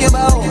you. Thinking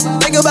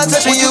about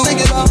touching you.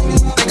 Thinking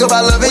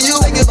about loving you.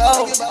 Thinking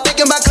about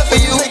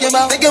cuffing you.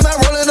 Thinking about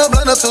rolling a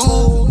blunt or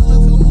two.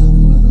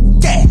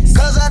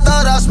 Cause I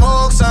thought I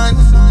smoked, son.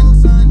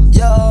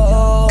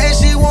 Yo. And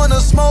she wanna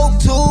smoke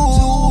too.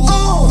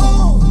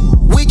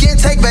 We can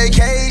take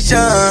vacation.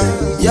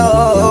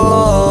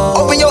 Yo.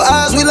 Open your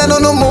eyes, we land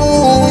on the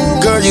moon.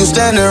 Girl, you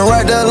standing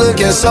right there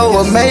looking so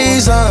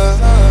amazing.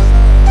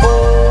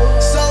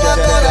 So I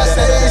thought I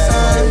say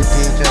son.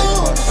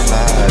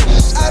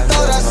 I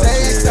thought I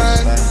say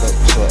son.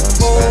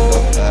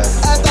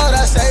 I thought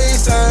I say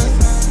son.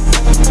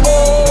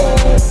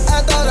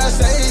 I thought I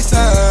say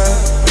son.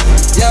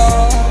 Yo,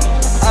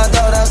 I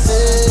thought I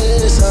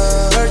said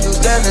son. Girl, you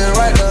standing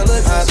right there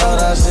looking. I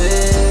thought I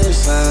said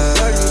son.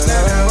 Girl, you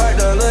standing right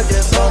there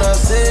looking. Thought I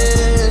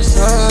said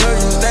son. Girl,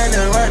 you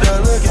standing right there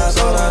looking. I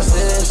thought I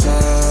said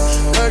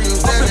son. Girl, you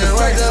standing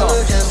right there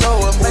looking so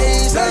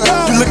amazing.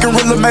 You looking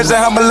real amazing,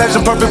 I'm a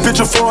legend. Perfect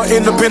picture for an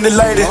independent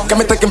lady. Got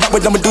me thinking about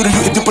what I'ma do to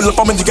you if you pull up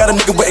on me. You got a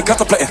nigga waiting,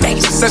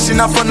 contemplating. Said she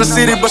not from the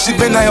city, but she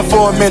been out here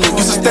for a minute.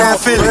 Used to stay and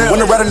feel it.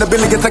 Wanna ride in the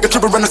Billy and take a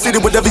trip around the city.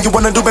 Whatever you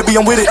wanna do, baby,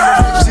 I'm with it.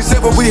 She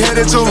said what we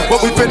headed to,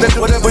 what we finna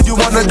do, whatever you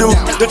wanna do.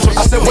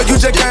 I said where you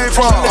just came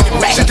from.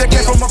 She just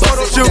came from a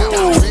photo shoot.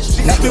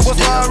 She asked me what's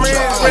my rich.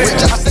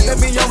 I said that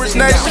mean your rich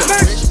nation.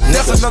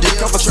 That's another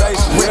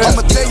conversation.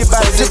 I'ma tell you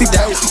about it, just be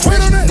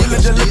patient. Nigga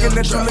just looking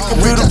at you, looking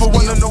beautiful,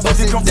 wanna know where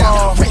you come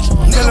from.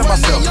 Telling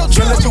myself,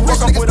 can't let you walk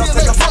up with us,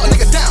 take a fuck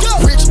nigga down.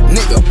 Rich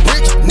nigga,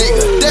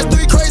 that's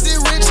three crazy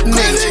rich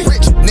niggas.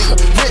 Rich nigga,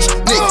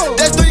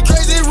 that's three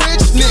crazy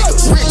rich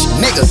niggas. Rich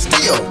nigga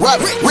still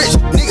robbing, rich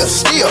nigga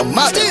still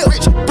mobbing.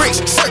 Rich bricks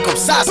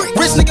circumcising,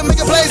 rich nigga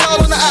making plays all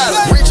on the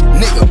island. Rich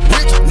nigga,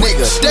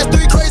 that's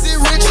three crazy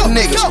rich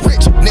niggas.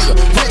 Rich nigga,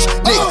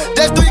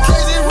 that's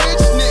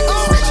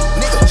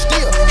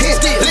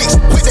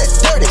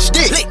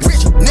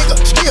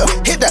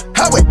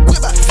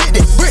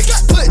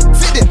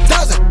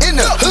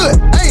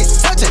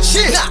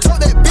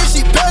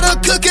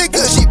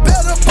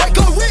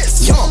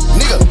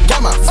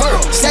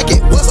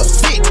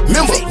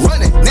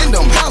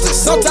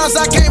Sometimes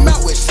I came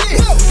out with shit.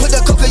 Put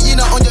the cocaine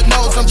on your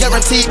nose, I'm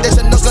guaranteed that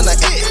your nose gonna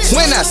itch.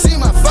 When I see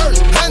my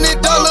first $100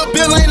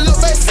 bill, ain't look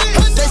back shit.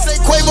 They say,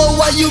 Quavo,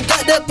 why you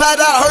got that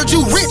pot? I heard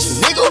you rich,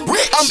 nigga.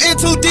 I'm in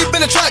too deep in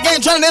the trap game,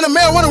 drowning in the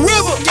marijuana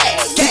river.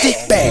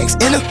 50 bags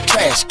in a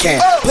trash can,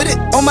 put it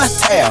on my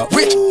tab.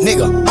 Rich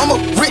nigga, I'm a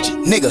rich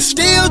nigga,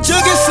 still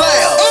jugging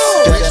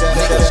slab. Rich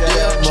nigga,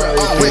 still trap.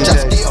 I'm rich, I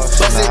still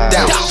bust it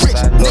down.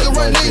 Rich nigga,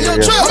 run in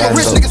your trap. I'm a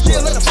rich nigga,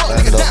 still let the fuck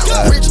nigga down.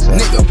 Rich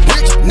nigga,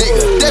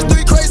 that's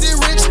 3 crazy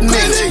rich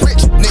niggas.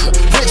 Rich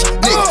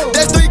nigga,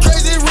 that's 3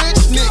 crazy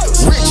rich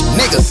niggas. Rich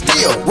nigga,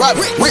 still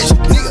robbing. Rich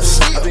nigga,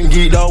 still. I been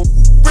geeked out.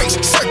 Rich,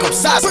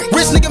 circumcised.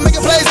 Rich nigga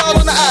making plays all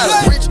on the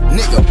island. Rich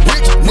nigga,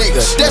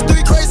 that's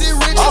 3 crazy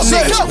rich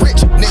niggas.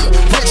 Rich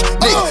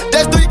nigga,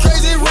 that's 3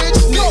 crazy rich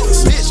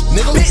niggas.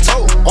 Bitch,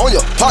 on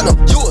your partner,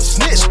 you a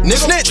snitch,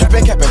 nigga.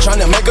 Trapping, capping,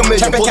 tryna make a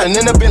million. Pullin'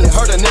 in the Bentley,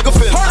 hurt a nigga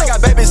feelin'. I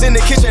got babies in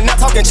the kitchen, not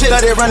talking shit.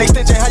 Let it run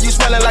extension, how you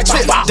smellin' like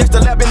shit? Just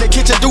the lab in the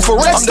kitchen, do for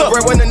rest. I'm the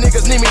bread when the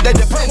niggas need me, they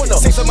depend.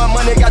 6 of my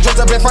money got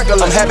drugs up in Franklin.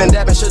 I'm having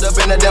dabbing shit up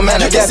in the damn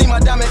man. You can see my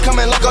diamond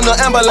coming like on the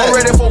ambulance. I'm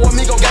ready for what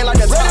me go gang like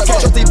a talent.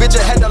 Can't trust these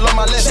bitches, had to learn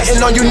my lesson.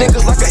 Sitting on you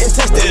niggas like an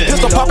intestine.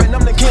 Pistol poppin',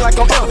 I'm the king like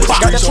I'm Elvis.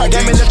 Got the track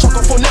game in the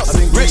truck for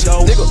Nelson. Rich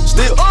nigga,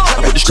 still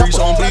trappin'. The streets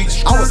on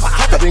beats. I was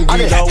happy, I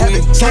didn't have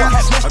it. So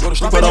I go to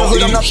sleep, I don't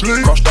eat.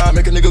 Cross die,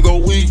 make a nigga go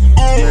weak.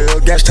 Yeah,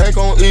 gas tank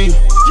on E.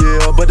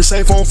 Yeah, but the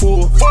safe on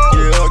full.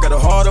 Yeah, got the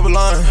heart of a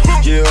lion.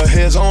 Yeah,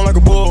 heads on like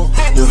a bull.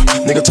 Yeah,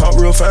 nigga talk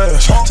real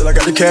fast. Till I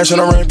got the cash and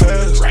I ran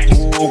past.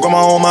 Ooh, got my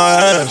on my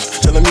ass.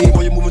 Telling me,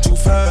 boy, you moving too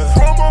fast.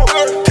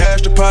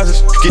 Cash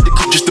deposits, get the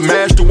coupe just to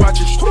match the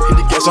watches. Hit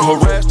the gas and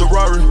harass the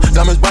Rari.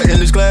 Diamonds biting,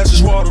 this glass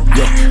is water.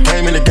 Yeah,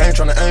 came in the game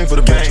tryna aim for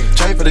the bang.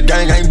 Chain for the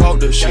gang, ain't bought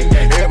this shit.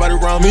 Everybody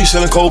around me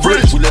selling cold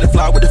bricks. We let it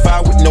fly with the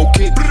fire with no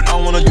kick. I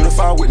don't wanna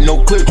unify with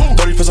no clip.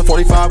 30 for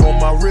 45 on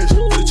my wrist.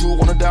 42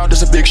 wanna dial,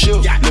 that's a big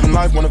shield. Living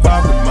life, wanna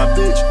vibe with my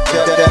bitch.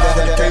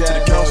 Came to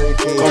the council.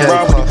 Come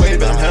ride with the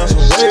wave and I'm handsome.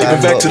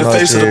 Giving back to the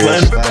face of the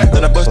planet.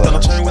 Then I bust down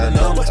a chain with a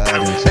number.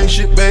 Ain't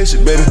shit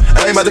basic, baby.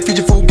 I ain't about to feed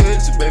you food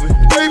basic, baby.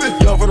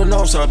 Y'all from the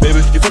north side, baby.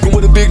 You fucking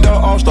with a big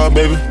dog all-star,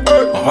 baby.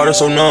 My heart is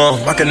so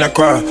numb, I cannot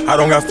cry. I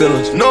don't got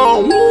feelings,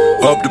 no.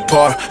 Up the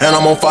par, and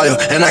I'm on fire,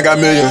 and I got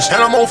millions,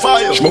 and I'm on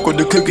fire. Smoke with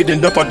the cookie,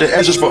 then dump out the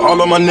ashes for all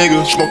of my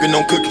niggas. Smoking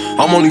on cookie,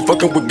 I'm only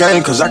fucking with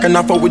gang, cause I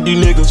cannot fuck with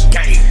these niggas.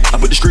 I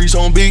put the streets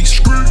on beats,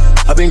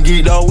 I been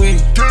geeked all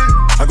week.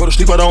 I go to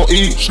sleep, I don't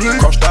eat.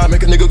 Cross die,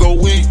 make a nigga go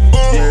weak.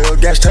 Yeah,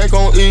 gas tank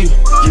on E.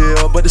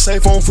 Yeah, but the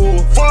safe on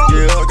full.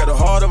 Yeah, got the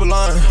heart of a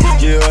lion.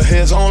 Yeah,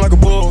 heads on like a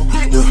bull.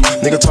 Yeah,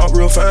 nigga talk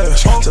real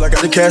fast. Till I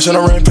got the cash and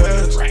I ran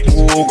past.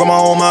 Ooh, got my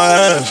on my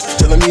ass.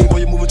 Telling me, boy,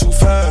 you moving too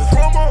fast.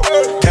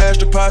 Cash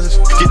deposits,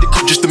 get the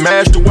coupe just to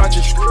match the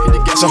watches. Hit the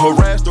gas and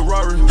harass the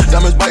Rari.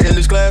 Diamonds biting,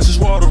 this glass is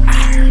water.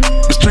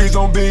 The streets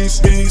on beats.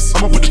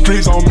 I'ma put the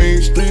streets on me.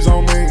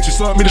 She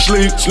suck me to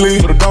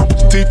sleep. But don't put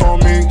the teeth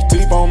on me.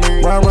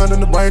 Round in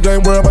the brain,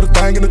 ain't worried about the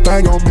thing and the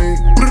thing on me.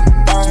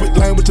 Split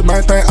lane with the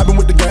main thing, I been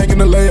with the gang in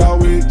the layout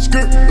with.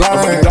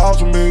 I bring the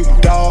dogs with me,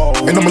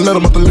 and I'ma let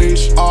them up the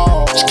leash.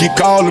 Just keep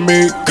calling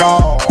me,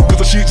 cause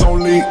the sheets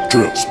on leak.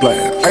 Drip,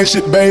 splash, ain't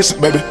shit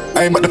basic, baby.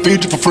 I ain't about to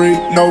feed you for free,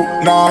 no.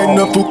 Ain't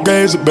no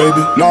fugazi,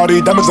 baby. Nah,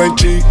 these diamonds ain't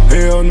cheap,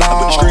 hell nah. I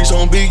put the streets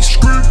on beats,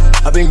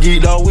 I been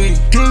geeked all week.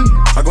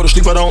 I go to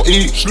sleep, I don't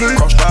eat.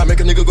 Cross die, make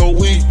a nigga go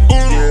weak.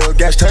 Yeah,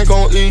 gas tank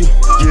on E.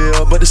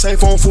 Yeah, but the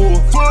safe on full.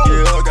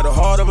 Yeah, got the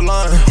heart of a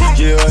lion.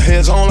 Yeah,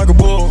 heads on like a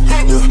bull.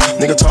 Yeah,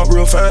 nigga talk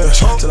real fast.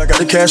 Till I got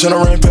the cash and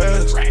I ran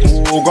past.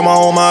 Ooh, got my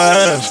on my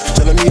ass.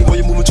 Telling me, boy,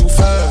 you moving too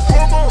fast.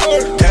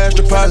 Cash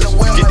deposits,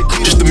 get the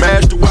coupe just to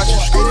match the watches.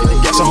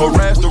 Gas and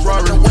harass the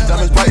Rari.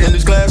 Diamonds biting,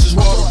 this glass is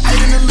water.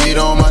 Beat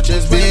on my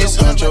chest, bitch,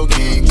 Huncho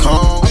King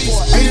Kong. You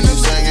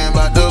singing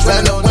about the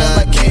bando,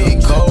 now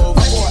King Cole.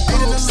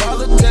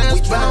 Solitaire,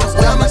 bounce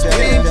down my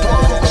ping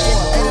pong.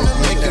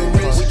 Make it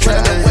rich, we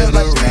tryna win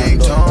like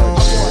ringtone.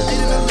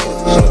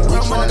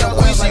 Grandma got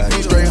we see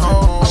me straight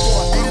home.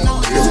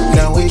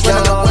 Now we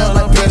tryna win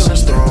like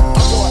patience strong.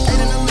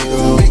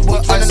 Big boy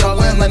ice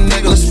all in like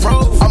Nicholas Pro.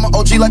 I'm an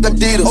OG like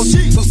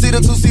Adidas.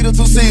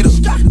 Two-seater.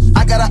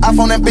 I got an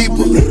iPhone and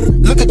beeper.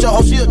 Look at your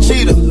hoe, she a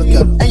cheater.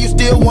 And you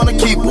still wanna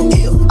keep her.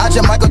 I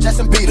just Michael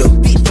Jackson beat her.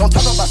 Don't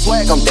talk about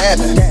swag, I'm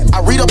dabbing.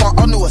 I read up on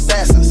all new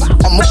assassins.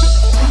 I'm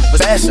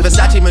fashion.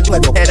 Versace Medulla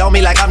head on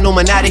me like I'm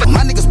Numinati.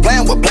 My niggas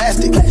playing with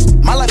plastic.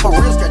 My life a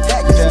real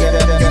spectacular.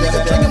 You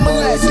niggas drinking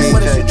molasses.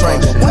 What is you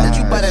drinking? When did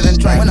you buy that and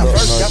drink? When I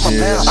first got my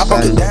pound, I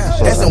broke it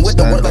down. Dancing with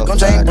the word like I'm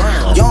James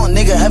Brown. Young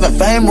nigga having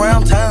fame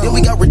round town. Then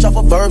we got rich off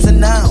of verbs and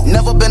nouns.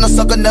 Never been a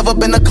sucker, never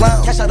been a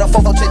clown. Cash out a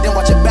photo check, then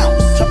watch it bounce.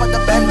 Chop out the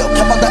bando,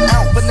 cap out the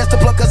ounce. Finesse the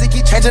plug cause he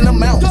keep changing the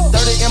amount.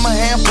 30 in my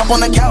hand, pump on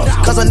the couch.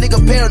 Cause a nigga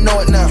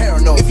paranoid now.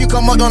 If you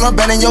come up on a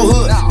band in your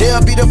hood,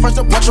 they'll be the first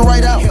to punch you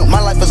right out.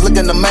 My life is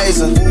looking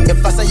amazing.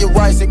 If I say you're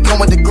right, it come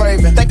with the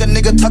gravy. Think a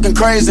nigga talking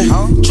crazy.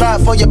 Try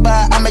it for your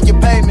buy, I make you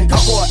pay me. I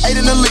pour 8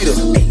 in a liter.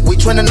 We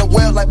trending the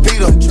well like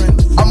Peter.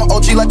 I'm an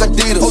OG like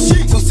Adidas.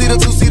 Two-seater.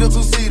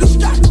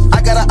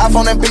 I got an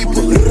iPhone and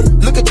beeper.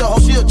 Look at your hoe,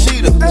 she a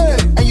cheater.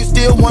 And you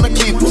still wanna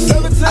keep her.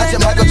 I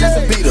just Michael Jackson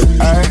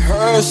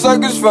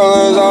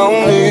fellas, I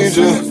don't need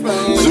you.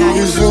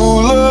 Zoogie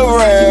Zula,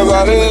 rap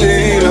by the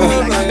leader.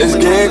 It's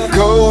getting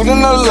cold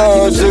and I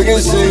love chicken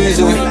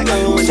season.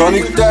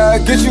 Tony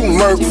Dad, get you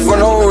murked for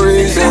no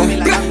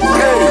reason.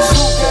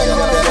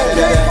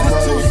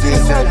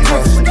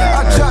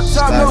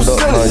 Stand up,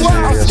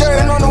 Nigeria,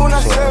 stand up, when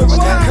I serve.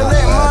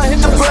 Collect mine, hit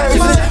the birds.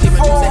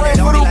 Full rate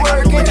for the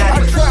work. I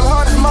trap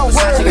hard as my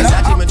word.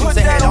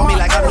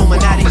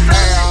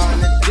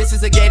 This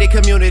is a gated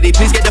community,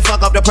 please get the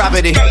fuck off the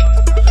property.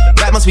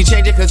 Rap must be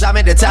changing cause I'm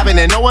at the top and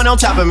there's no one on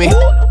top of me.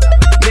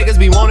 Niggas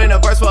be wanting a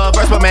verse for a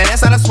verse, but man,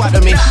 that's not a swap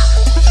to me.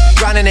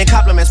 Grinding in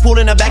compliments, pool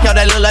in the backyard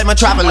that look like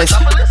Metropolis.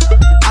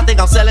 I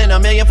think I'm selling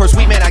 $1 million for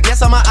sweet man, I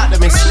guess I'm an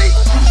optimist.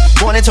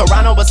 Born in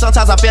Toronto, but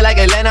sometimes I feel like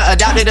Atlanta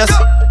adopted us.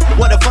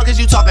 What the fuck is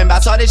you talking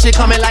about? Saw this shit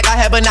coming like I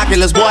had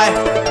binoculars, boy.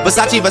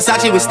 Versace,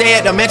 we stay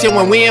at the mansion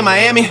when we in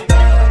Miami.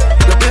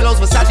 The pillows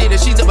Versace, the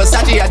sheets of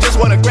Versace, I just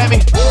want a Grammy.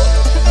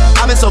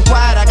 I've been so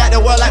quiet, I got the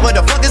world like what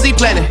the fuck is he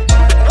planning?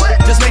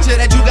 Just make sure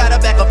that you got a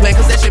backup plan,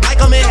 cause that shit might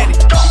come in handy.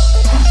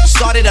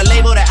 Started a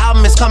label, the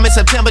album is coming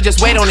September,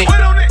 just wait on it.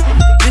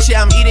 This year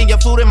I'm eating your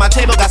food and my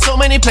table got so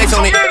many plates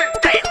on it.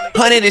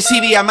 100 is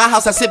TV at my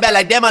house, I sit back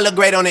like damn, I look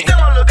great on it.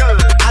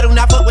 I do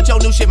not fuck with your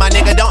new shit, my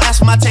nigga, don't ask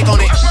for my take on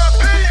it.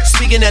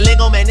 Speaking the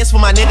lingo, man, this for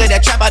my nigga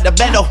that trap out the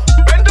bendo.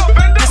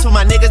 This for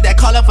my niggas that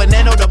call up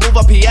Fernando to move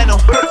a piano.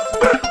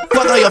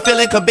 Fuck all your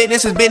feeling, cause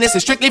business is business,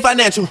 it's strictly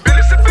financial.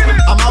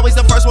 I'm always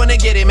the first one to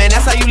get it, man,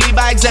 that's how you lead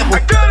by example.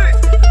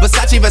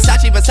 Versace.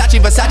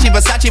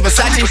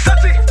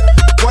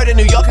 Word in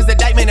New York is the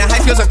dyke, man, and high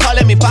schools are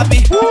calling me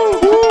Poppy.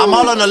 I'm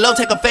all on the low,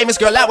 take a famous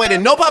girl out with it,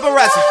 no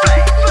paparazzi.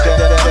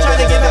 I'm trying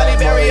to give Halle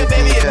Berry a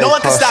baby and no one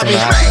can stop me.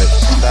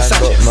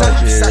 Stand up,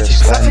 Nigeria,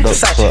 stand up,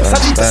 stand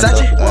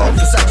up.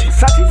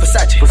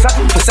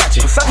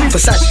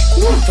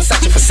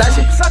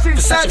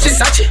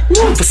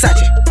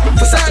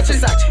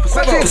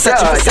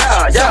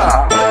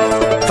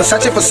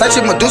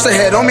 Versace, Medusa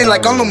head on me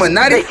like I'm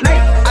Illuminati.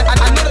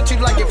 I know that you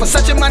like it.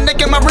 Versace, my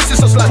neck and my wrist is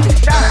so sloppy.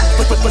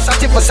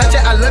 Versace,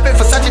 I love it.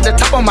 Versace, the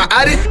top on my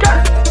Audi.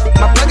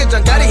 My plug is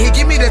Got it. He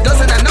give me the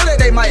dozen. I know that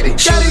they mighty.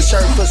 Shoes,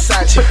 shirt,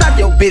 Versace.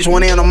 Yo, bitch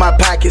went in on my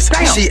pockets.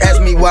 She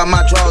asked me why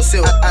my drawers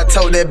silk. I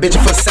told that bitch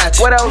Versace.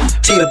 What else?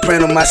 Cheetah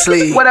print on my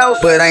sleeve. What else?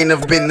 But I ain't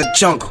never been in the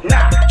jungle.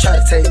 Try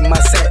to take my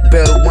sack,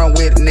 better run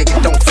with it,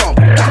 nigga. Don't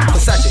fumble.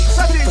 Versace.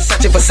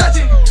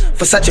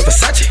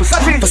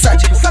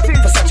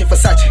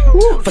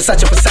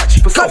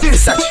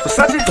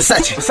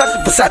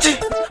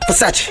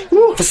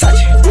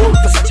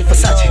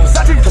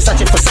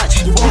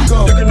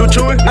 You can do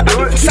chewing, I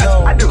do it.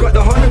 I do got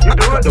the hundred, I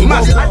do got the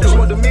massive. I just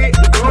want the meat,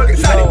 the dog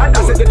excited. I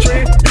set the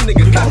trend, you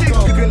niggas got it.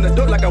 Kicking the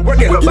door like I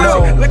work at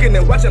Versace. Looking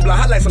and watching, blow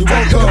highlights on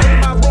time.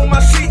 My room, my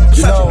seat,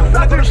 Versace. When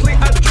I go to sleep,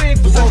 I dream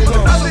Versace.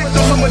 I see it do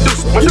some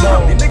Medusa.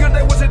 These niggas,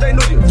 they wish they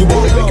knew you.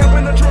 They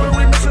capping the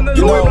jewelry, missing the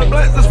Louis, the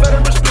blacks, that's better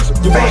exclusive.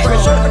 You want a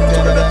straight shirt, I go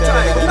to the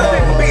tie.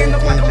 I'm beating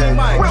up like I'm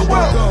mine.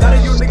 None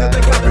of you niggas,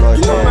 they clapping.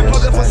 You want my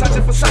clothes,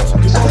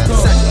 Versace.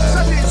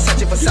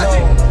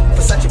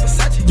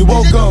 You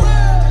woke up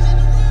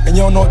and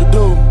you don't know what to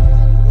do,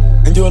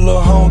 and you're a little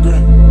hungry.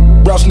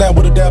 Brown snap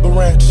with a dab of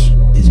ranch,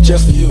 it's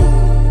just for you.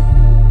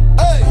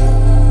 Hey,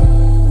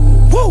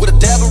 woo! With a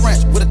dab of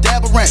ranch,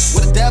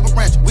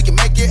 we can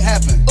make it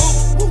happen.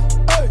 Ooh,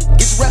 hey.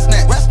 Get your rest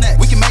snack,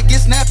 we can make it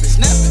snappin'.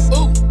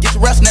 Ooh, get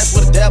your rest snacks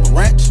with a dab of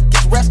ranch.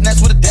 Get your rest snacks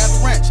with a dab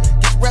of ranch.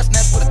 Get your rest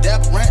snacks with a dab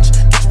of ranch.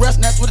 Get your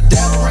rest snacks with a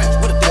dab of ranch.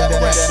 With a dab of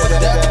ranch, with a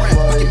dab of ranch,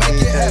 we can make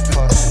it happen.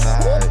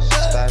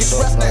 Get your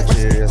rest snacks,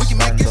 we can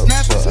make it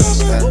snappin'.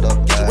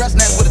 Get your rest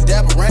snacks with a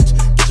dab of ranch.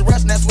 Get your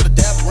rest snacks with a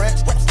dab of ranch.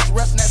 Get your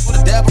rest snacks with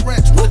a dab of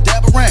ranch. With a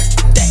dab of ranch.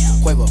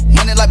 Damn, Quavo,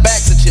 money like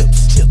bags of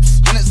chips.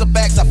 Hundreds of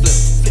bags I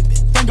flip it.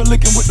 Finger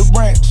licking with the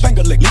ranch.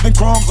 Finger lick, leaving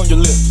crumbs on your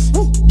lips.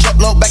 Truck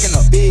load backing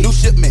up. New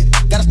shipment,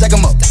 gotta stack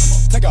 'em up.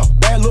 Take out,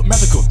 bad look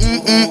magical.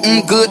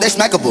 Good, they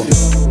smackable.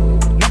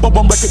 Number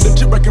one record, the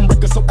chip wrecking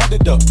record, so add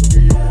it up.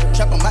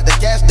 Trap 'em at the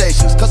gas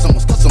stations,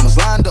 customers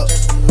lined up.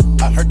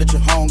 I heard that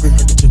you're hungry,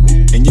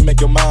 and you make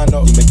your mind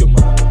up.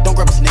 Don't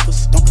grab a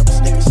Snickers,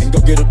 and go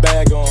get a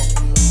bag on.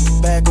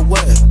 Bag of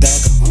what? Bag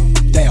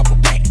of dab of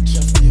ranch.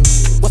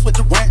 What's with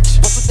the ranch?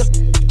 What's with the?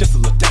 Just a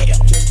little dab.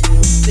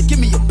 Just give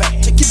me your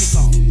bag. Just give me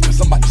some. Cause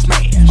somebody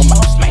smash.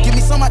 Give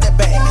me some of that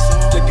bag.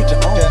 Just get your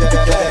own.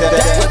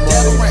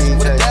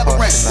 With a dab of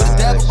ranch,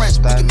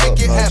 we can make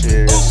it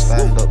happen.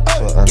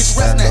 Get your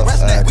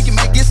rest snack, we can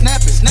make it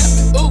snappin'.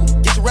 Ooh,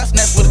 get your rest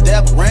snacks with a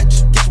dab of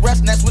ranch. Get your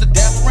rest snacks with a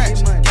dab of ranch.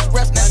 Get your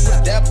rest snacks with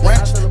a dab of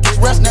ranch. Get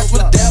your rest snacks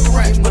with a dab of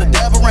ranch. With a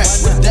dab of ranch,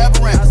 with a dab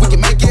of ranch, we can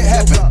make it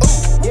happen.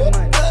 Ooh,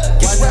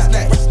 get your rest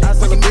snacks,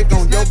 we can make it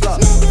on your block.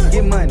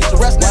 Get money, get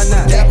your rest snacks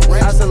with a dab of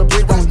ranch. I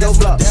celebrate on your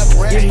block.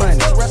 Get money,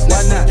 why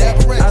not?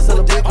 I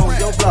celebrate on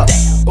your block.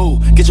 Ooh,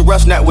 get your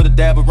rough snap with a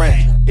dab of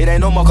ranch. It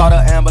ain't no more called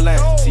an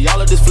ambulance. See, all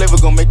of this flavor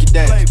gon' make you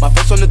dance. My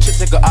face on the chip,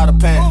 take her out of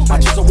pan. My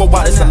chips are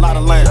robot, it's a lot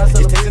of land.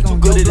 It's tasting too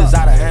good, it is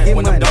out of hand.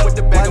 When I'm done with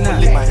the bag, I'ma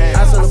lick my hand.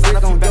 I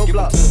celebrate on your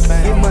block.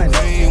 Get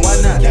money, why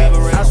not?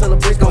 I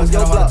celebrate on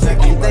your block.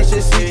 You think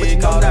shit sweet, but you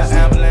know not.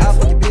 I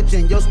put your bitch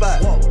in your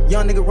spot.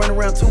 Young nigga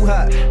too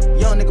hot.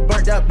 Young nigga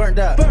burnt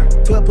out.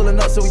 12 pulling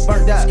up, so we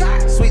burnt out.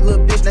 Sweet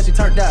little bitch, now she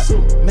turned out.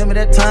 Remember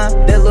that time?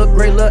 That little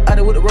gray look out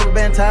there with the rubber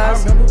band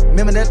ties.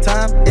 Remember that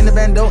time? In the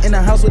bando, in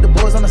the house with the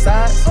boys on the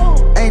side.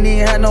 Ain't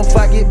even had no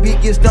fight, get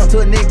beat, get stumped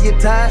till a nigga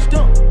get tired.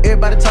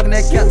 Everybody talking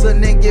that cap till a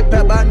nigga get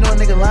papped, but I know a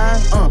nigga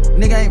lying.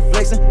 Nigga ain't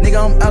flexing, nigga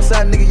I'm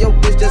outside, nigga your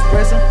bitch just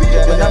pressing.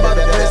 When I bought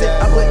the present,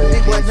 I put the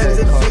big boy nuggets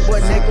in the big boy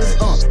necklace.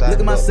 Look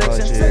at my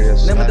section,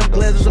 lemon them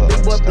blazers, a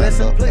big boy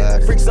blessing.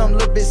 Freak something a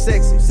little bit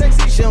sexy.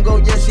 She don't go,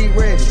 yeah she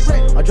ready.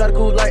 I try to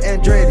cool like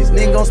Andretti's.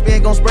 Nigga gon'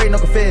 spin, gon' spray, no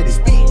confetti.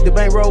 The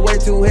bank roll way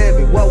too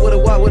heavy. Walk with a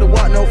walk,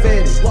 no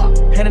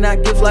fetty. Handing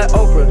out gifts like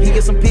Oprah. He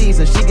get some peas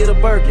and she get a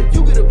Birkin.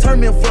 Turn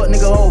me a fuck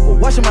nigga over.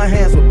 Washing my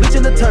hands with bleach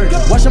and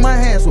detergent. Washing my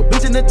hands with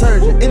bleach and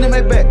detergent. In the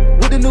Maybach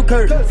with the new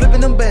curtain.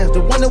 Flipping them bands,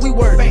 the one that we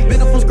work.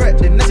 Been up from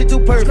scratch, and now she too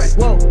perfect.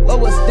 Whoa,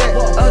 what's that?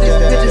 All these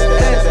bitches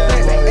ass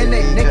fat. And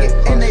they naked,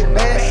 and they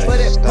bad. For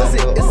that pussy,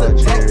 it's a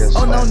tax.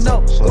 Oh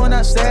no, going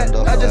outside.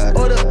 I just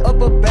order up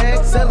a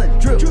bag. Selling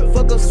drip,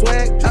 fuck up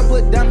swag. I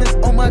put diamonds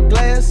on my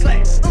glass.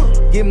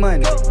 Get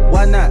money,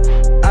 why not?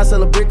 I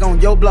sell a brick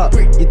on your block.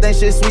 You think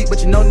shit sweet,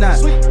 but you know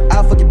not.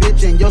 I'll fuck your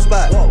bitch in your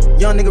spot.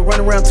 Young nigga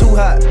running around too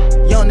hot.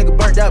 Young nigga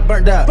burnt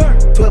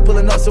out. 12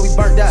 pulling up, so we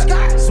burnt out.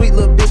 Sweet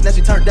little bitch, now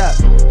she turned out.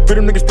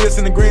 Freedom niggas still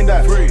sending green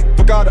dot.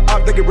 Fuck all the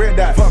ops, they get red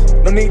dot.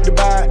 No need to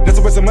buy. That's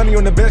a waste of money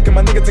on the vest, cause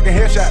my nigga taking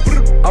headshots.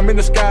 I'm in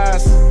the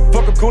skies.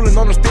 Fuck I'm coolin'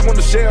 on the stick on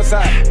the shell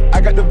side.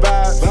 I got the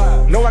vibes.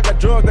 Know I got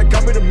drugs, they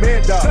call me the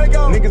mad dog.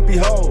 Niggas be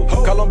hoes.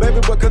 Call him baby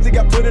boy cause he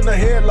got put in a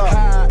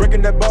headlock.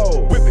 Breaking that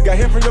bowl. Got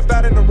hit from your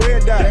thigh in the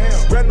red dot.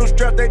 Brand new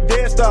strap, they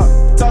dead stop.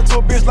 Talk to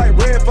a bitch like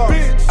Red Fox.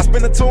 I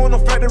spend a two on the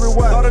factory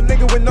watch. Thought a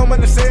nigga with no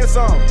money said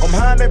something. I'm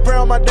high and they pray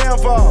on my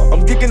downfall.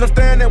 I'm geeking, I'm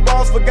staring at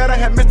walls. Forgot I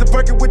had Mr.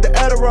 Perkin with the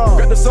Adderall.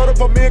 Got the soda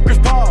for me and Chris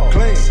Paul.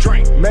 Clean,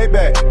 drink,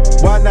 Maybach,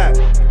 why not?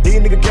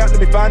 These niggas cap, let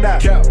me find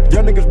out. Young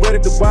niggas ready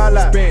to wild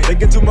out. They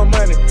get to my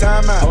money,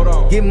 time out. Hold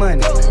on. Get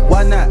money,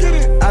 why not?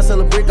 I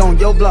sell a brick on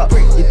your block.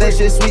 You think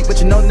shit sweet, but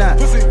you know not.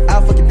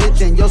 I'll fuck your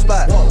bitch in your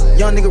spot.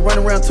 Young nigga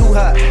running around too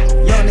hot.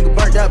 Young nigga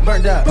burnt out.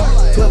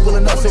 12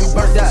 pulling up, so we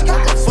burnt out.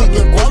 Sweet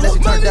little bitch, that she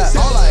turned out.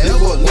 All I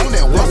ever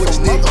wanted was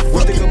some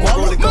motherfucking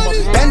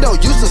guala. Bando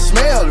used to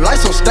smell like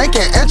some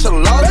stinking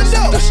enchiladas.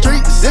 The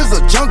streets is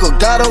a jungle,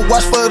 gotta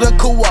watch for the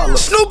koala.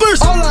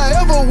 Snoopers. All I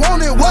ever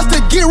wanted was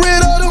to get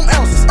rid of them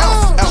ounces.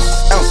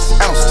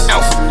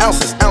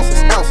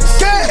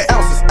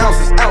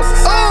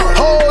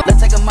 Hold. Let's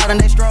take a modern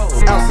day stroll.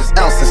 Ounces.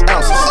 All I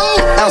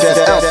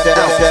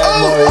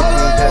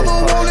ever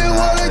wanted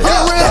was to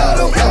get rid of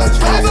them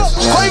ounces.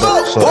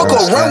 Walk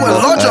around with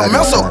large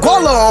amounts of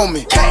guala on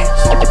me.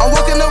 I'm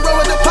walking around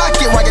with the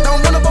pocket rocket,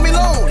 don't run up on me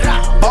long.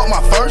 Bought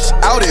my first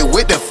Audi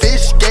with the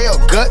fish scale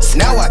guts.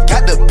 Now I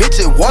got the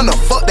bitches wanna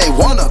fuck, they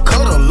wanna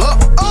cuddle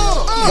up.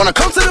 Wanna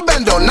come to the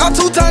bando, not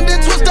 2 times,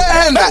 then twist the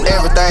handle. Not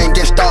everything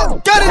gets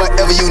stopped.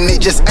 Whatever you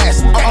need, just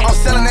ask. I'm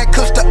selling that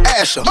Kush to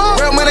Asher.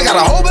 Real money got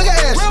a whole bag of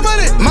ass.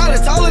 Molly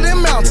taller than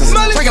mountains.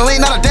 Drinking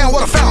lean, not a damn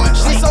water fountain.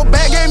 She so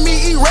bad, gave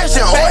me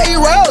erection or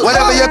E-roll.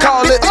 Whatever you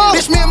call it.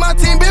 Bitch, me and my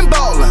team been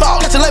ballin'.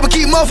 Got your label,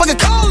 keep motherfucking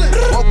callin'.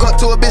 Woke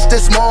up to a bitch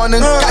this morning.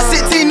 Got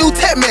 16 new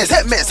tech mess.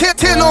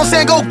 10 on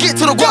saying go get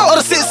to the guap.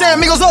 Other 6 saying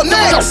MIGOS up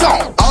next.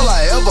 All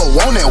I ever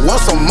wanted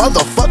was some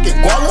motherfucking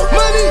guala.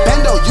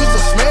 Bando used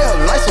to smell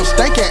like some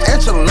stinking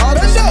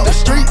enchiladas. The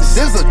streets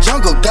is a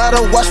jungle,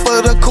 gotta watch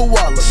for the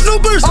koala.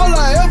 Snoopers. All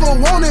I ever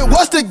wanted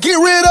was to get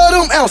rid of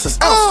them ounces.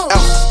 Whole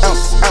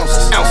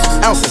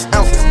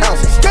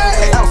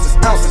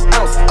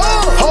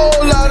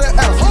lot of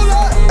ounces.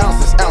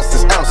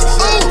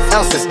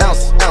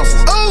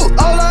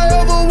 All I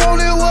ever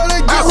wanted was to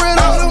get rid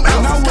of them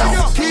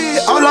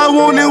ounces. All I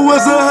wanted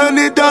was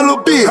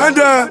 $100 bill.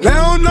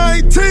 Now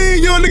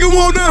 19, young nigga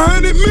want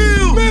 100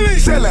 mil.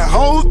 Selling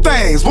whole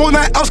things, want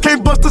that ounce,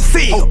 can't bust a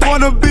seal.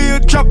 Wanna be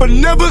a trapper,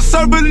 never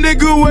serve a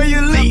nigga where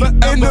you live.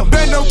 In the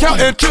bando,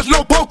 counting trips,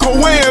 no poker,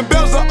 wearing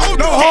bells or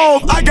no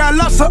hoes. I got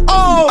lots of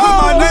O's.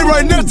 My name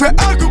right next to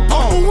Al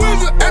Capone.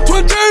 Wizard,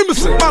 Antoine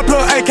Jameson. My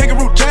plug ain't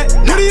kangaroo chat.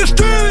 You're the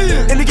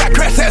Australian, and he got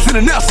crash ass in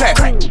the nail sack.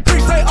 Freaks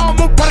say I'm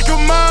a product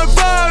of my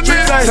environment.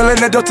 Selling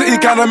that dope to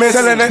economists,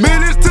 selling it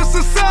millions to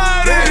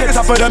society.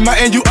 Top of the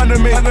mountain, you under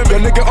me.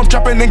 Your nigga, I'm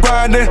trapping and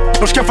grinding.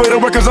 No scared for the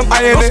workers, I'm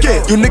ironing.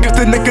 You niggas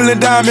the nickel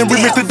and diamond. We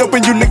mix the dope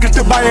and you niggas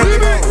to buy it.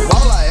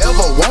 All I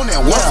ever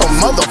wanted was some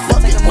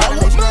motherfucking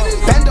guala.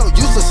 Bando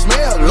used to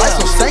smell like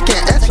some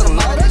stinking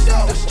enchiladas.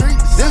 The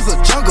streets is a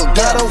jungle,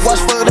 gotta watch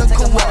for the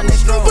koala.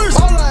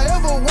 All I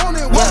ever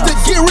wanted was to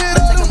get rid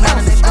of them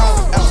ounces.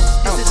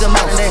 This is the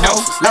modern day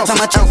hoes. Last time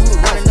I checked, we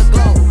were running the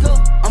globe.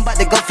 I'm about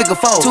to go figure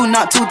 4. 2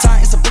 not 2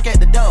 times, it's a brick at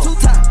the door.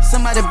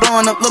 Somebody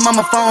blowing up, lil'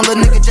 mama phone,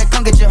 lil' nigga just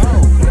come get your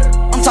hoe.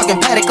 I'm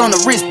talking paddock on the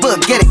wrist,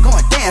 but get it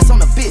going, dance on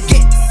the bitch.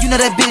 You know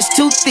that bitch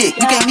too thick,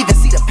 you can't even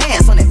see the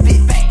pants on that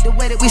bitch. The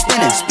way that we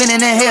spinning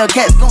in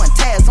Hellcats, going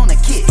tabs on the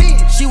kid.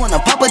 She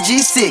wanna pop a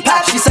G6,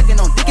 she sucking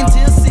on dick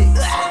until 6.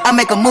 I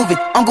make a movie,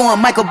 I'm going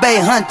Michael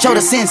Bay, Huncho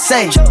the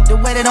sensei. The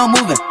way that I'm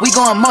moving, we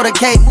going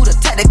motorcade, move the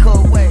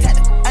tactical way.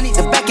 I need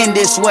the back in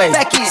this way.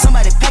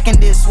 Somebody packing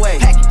this way.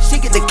 She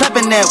get the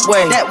clapping that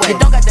way. You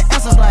don't got the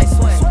answers like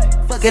sway.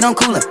 Fuck it, I'm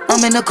coolin'.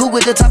 I'm in the coupe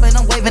with the top and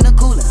I'm waving the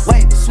coolin'.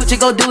 Switch it,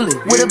 go dooley.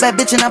 With a bad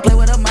bitch and I play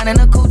with her mind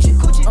and a coochie.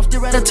 I'm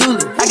still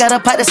ratatouille. I got a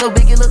pipe that's so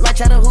big it look like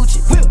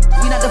Chattahoochee.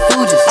 We not the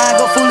Fugees. I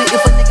go fool it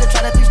if a nigga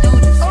try to 3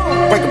 Stooges.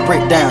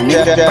 Break down,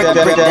 nigga.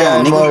 Break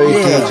down,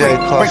 nigga. Yeah,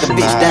 break a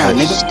bitch down,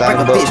 nigga. Break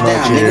a bitch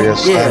down, nigga.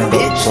 Yeah,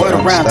 bitch. Word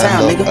around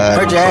town, nigga.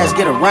 Heard your ass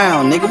get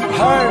around, nigga.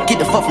 Get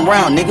the fuck from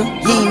round, nigga.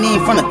 You ain't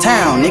even from the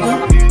town,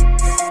 nigga.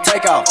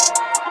 Take off.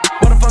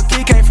 Where the fuck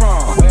he came from?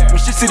 When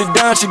she see the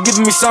dime, she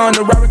giving me sun.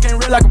 The robber can't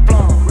real like a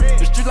plum.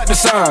 The street like the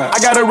sun. I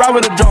got a ride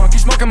with a drum.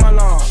 Keep smoking my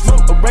lungs.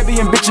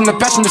 Arabian bitch in the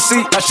passenger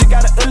seat. Like she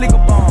got an illegal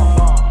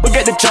bomb. But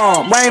get the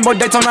charm. Rainbow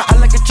Daytona, I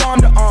like a charm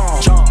to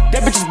arm.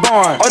 That bitch is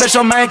born. Oh, that's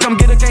your man, come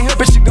get her, can't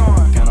help it, she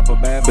gone. Count up a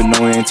bad, but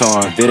no, it ain't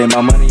torn. If it ain't my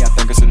money, I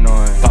think it's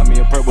annoying. Pop me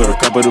a perk with a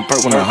cup of the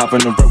perk when I hop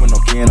in the perk with no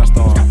key and I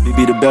storm.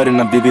 BB the belt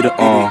and I BB the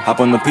arm. Hop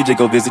on the PJ,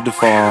 go visit the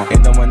farm.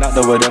 Ain't no one out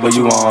there, whatever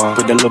you want.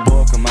 Put that little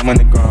boy, come I'm on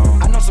the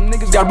ground. I know some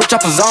niggas got rich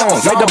off the zone.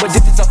 Made double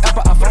digits off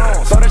Apple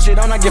iPhone. Throw that shit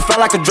on, I get fly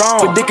like a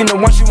drone. But dick in the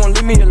one, she won't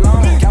leave me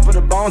alone. Cap of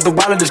the bones, the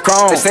wallet is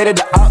chrome. They say that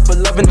the op,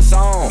 but loving the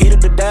song. Eat up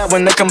the dad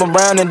when they come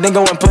around and then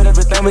go and put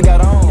everything we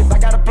got on. If I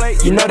got a plate,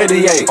 you know that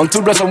he ate. I'm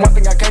too blessed, so one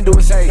thing I can't do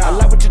is hate. I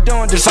like what you're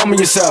doing, just show me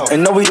yourself.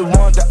 And know we the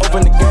ones that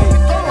open the gate.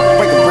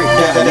 Break a brick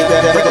down,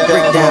 nigga. Break a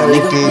brick down,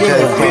 nigga. Yeah,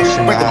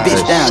 break a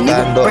bitch down,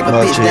 nigga. Break a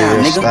bitch down,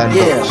 nigga.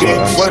 Yeah,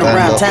 word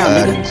around town,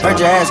 nigga. Heard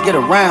your ass get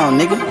around,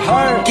 nigga.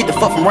 Get the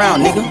fuck from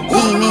round, nigga. You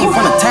ain't even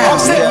from the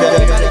town, nigga.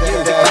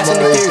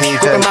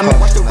 Gripping my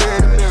watch the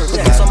weird.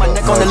 Kiss on my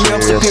neck on the lip,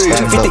 superior.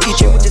 250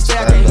 each year with this say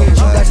I can't hear.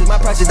 She my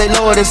prices, they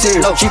lower than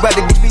serious. She ride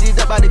the dick, beat it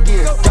up by the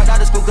gear. Dropped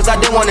out of school cause I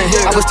didn't wanna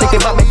hear. I was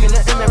thinking about making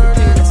the M every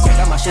year.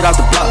 Got my shit off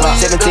the block.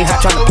 17 hot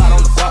trying to plot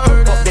on the block.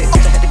 Fuck that,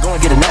 bitch, I had to go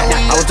and get a nap.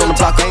 I was on the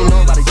block, I ain't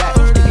know about a yacht.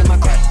 Sticking my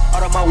crack,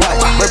 out of my watch.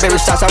 Burberry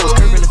shots, I was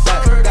curving the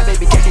back. Got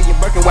baby cake in your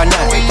Birkin, why not?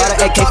 Bought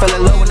an AK, fell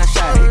in love when I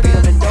shot. We beat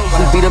them in doors,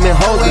 we beat them in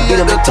hoes, we beat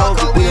them in toes,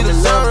 we beat them in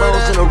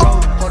Lambos in a row.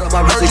 Hold up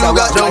my wrist, you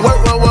got the work,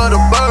 where the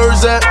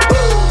birds at?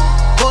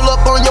 Pull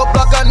up on your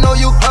block, I know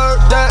you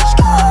heard that.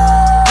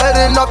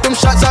 Letting off them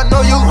shots, I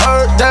know you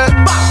heard that.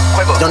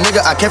 Yo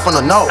nigga, I came from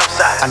the north.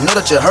 I know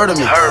that you heard of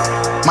me.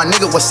 My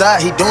nigga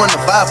Westside, he doing the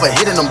 5 for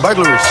hitting them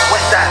burglaries.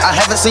 I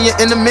haven't seen you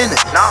in a minute.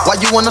 Why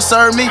you wanna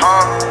serve me?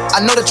 I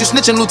know that you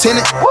snitching,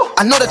 lieutenant.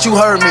 I know that you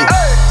heard me.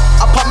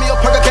 I pop me a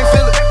perk, I can't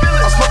feel it.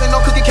 I'm smoking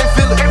no cookie, can't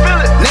feel it.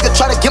 Nigga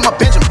try to get my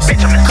Benjamins,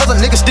 cause a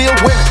nigga still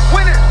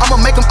winning. I'ma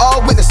make them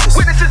all witnesses.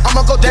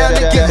 I'ma go down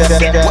and get this.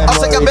 What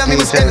else I got about me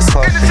was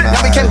innocent.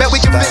 Now we came back,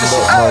 we can finish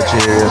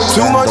it.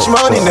 Too much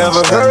money,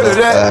 never heard of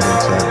that.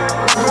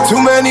 Too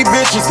many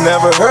bitches,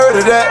 never heard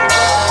of that.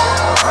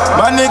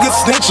 My niggas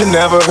snitching,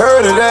 never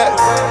heard of that.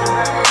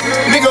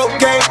 Nigga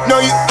gang,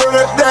 know you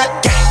heard of that.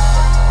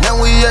 Now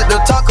we at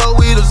the taco,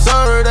 we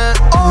deserve that.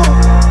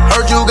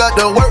 Heard you got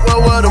the work,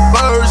 where the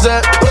birds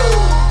at?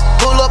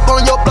 Pull up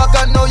on your block,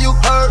 I know you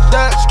heard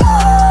that.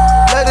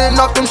 Letting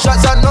off them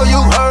shots, I know you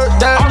heard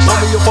that. Show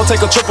me your phone,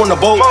 take a trip on the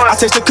boat. I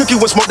taste the cookie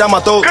with smoke down my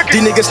throat.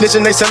 These niggas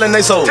snitching, they selling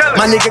they soul.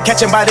 My nigga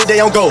catching body,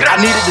 they on go. I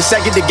needed the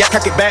sack, get the gap,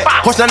 cock it back.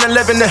 Porsche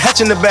 911, the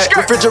hatch in the back.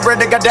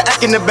 Refrigerator got the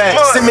act in the back.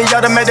 Send me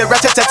automated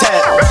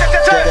rat-tat-tat-tat.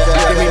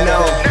 Look at me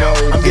now,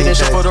 I'm getting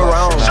shit for the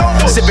round.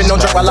 Sipping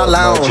on drink while I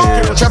lounge.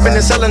 Trapping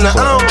and selling the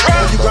ounce.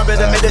 You grab it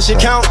and make that shit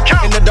count.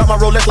 In the dark, my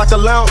Rolex like a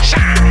lounge.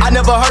 I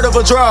never heard of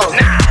a drought.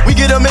 We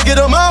get them and get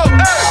them out.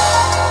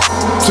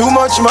 Too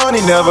much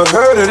money, never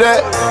heard of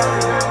that.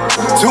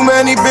 Too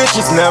many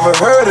bitches, never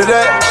heard of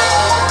that.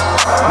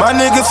 My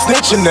niggas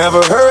snitching,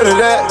 never heard of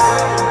that.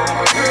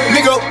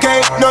 Nigga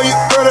gang, know you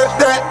heard of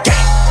that.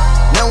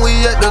 Now we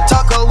at the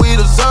taco, we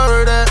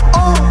deserve that.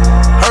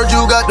 Heard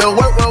you got the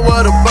work,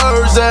 where the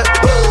birds at?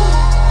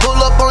 Pull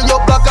up on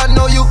your block, I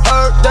know you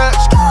heard that.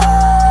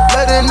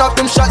 Letting off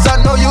them shots, I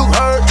know you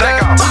heard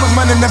that. Too much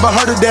money, never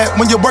heard of that.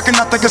 When you're working,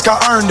 I think it's called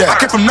earn that. I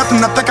came from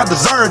nothing, I think I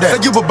deserve that.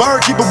 Say you a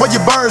bird, keep it where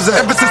your birds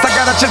at. Ever since I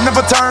got a check,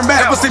 never turn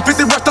back. Ever seen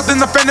 50 rushed up in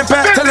the fanny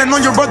pack. Telling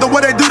on your brother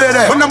where they do that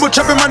at. When I was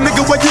trapping, my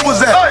nigga, where you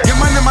was at? Your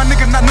money, my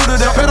nigga, not new to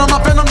that. Pet on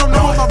my pen, I don't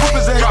know where my roof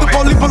is at. If the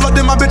police pull up,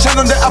 then my bitch hand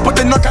on that. I put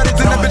the narcotics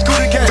in that bitch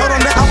cootie cat. Told on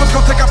that, I was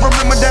gon' take off,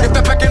 remember that. If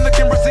that pack ain't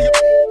looking, see you.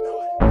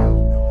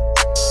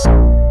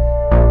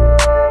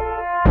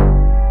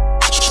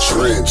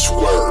 Trench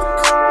work.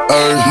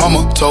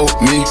 Mama told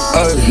me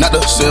not to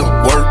sell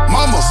work.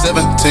 Mama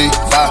 17,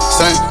 5,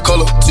 same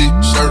color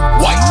t-shirt,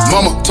 white.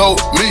 Mama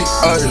told me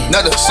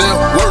not to sell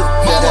work.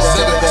 Mama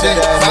 17,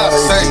 5,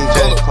 same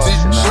color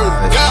t-shirt.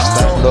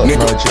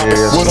 Nigga,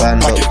 with a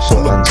pocket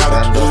full of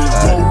college.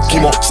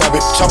 Chemo,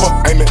 savage, chopper,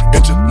 aiming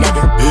at your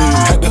nugget.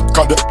 Had to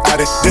call the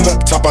addict, then the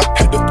topper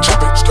had to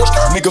chop it.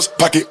 Niggas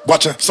pocket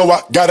watching, so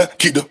I gotta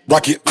keep the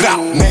rocket.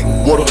 Neck,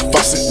 water,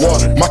 faucet,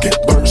 water, market,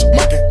 birds,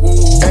 market.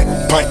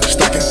 And pint,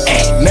 stacking,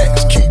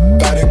 next, keep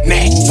biting.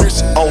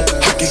 Wrist on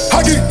hockey,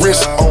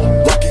 wrist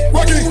on rocky.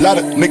 Lot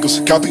of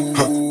niggas copy,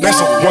 name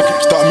some one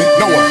can stop me.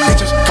 No one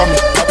bitches call me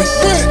poppy.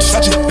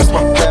 Sachi, that's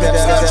my hobby.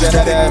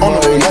 On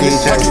the money,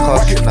 pocket,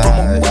 rocket from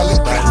a wallet.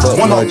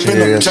 One Run up in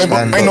the chamber,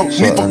 ain't no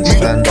need for me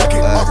to cock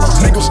it.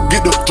 Niggas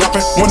get the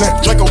dropping when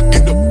that Draco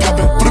get the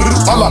popping.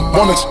 All I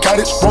want is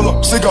cottage, roll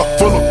up, cigar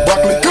full of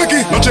broccoli.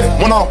 Cookie, no check,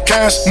 one off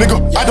cash,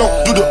 nigga. I don't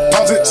do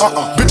deposits.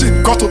 Bitches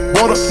cross the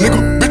border,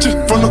 nigga. Bitches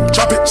from the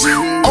tropics.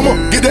 I'ma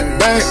get that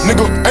bag,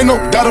 nigga. Ain't no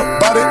doubt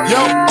about it.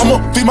 Yeah,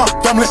 I'ma feed my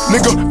family,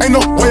 nigga. Ain't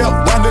no way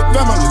around it.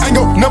 Family ain't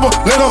gon' never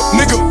let up,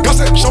 nigga.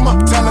 Gossip, show my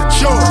talent.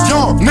 Show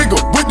young nigga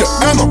with the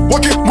hammer,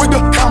 walking with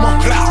the hammer.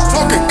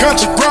 Talking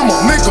country grammar,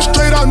 nigga.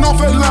 Straight out North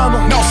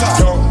Atlanta. Northside,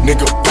 young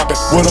nigga poppin'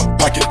 with a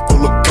pocket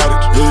full of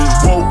cottage.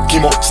 Whoa,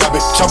 chemo,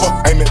 savage, chopper,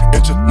 aiming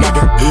at your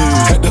noggin.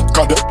 Had to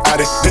call the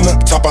addict, then the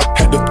top I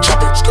had to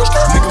chop it.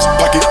 Niggas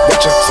pocket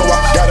watchin', so I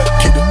gotta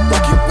keep it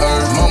rocky.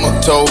 Mama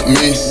told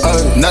me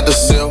not to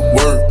sell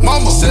word.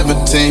 Mama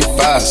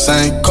 17.5,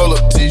 same color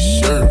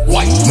t-shirt.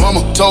 White.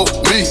 Mama told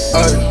me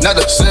not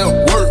to sell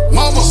word.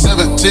 Mama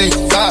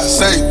 17.5,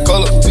 same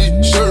color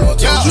t-shirt.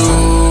 Told you.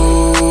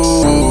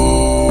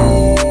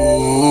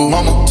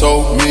 Mama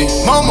told me,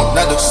 mama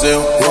not to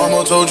sell.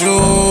 Mama told you.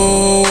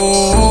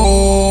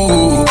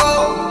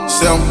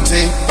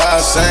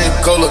 17.5, same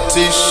color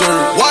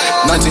t-shirt. White.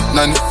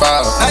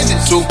 1995,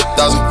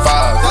 2005.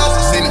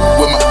 Seen it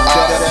with my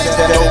eyes.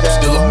 Dope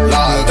still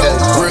alive.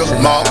 Real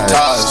mob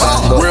ties.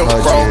 Real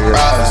raw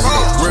eyes.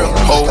 Real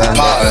whole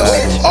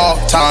pies. All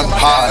time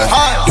high.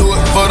 Do it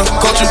for the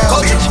culture.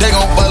 They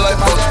gon' fight like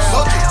vultures.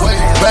 Way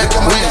back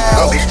when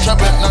I was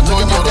trapping, not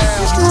doing motor.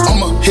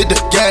 I'ma hit the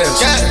gas.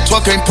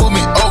 12 can't pull me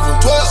over.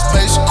 12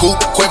 Space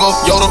Coupe, Quavo,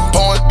 Yoda,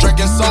 pouring,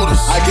 drinking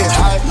sodas. I get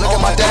high, look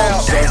at my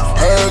down.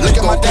 Look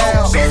at my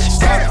down. Look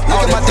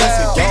at my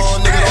down.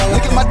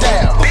 Look at my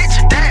down.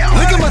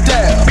 Look at my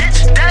down.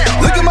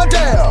 Look at my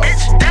down.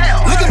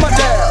 Look at my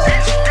down.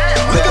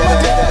 Look at my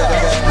down.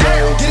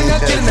 Get it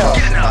out. Get it out.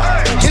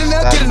 Get it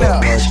out. Get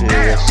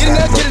it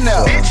out. Get it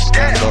out.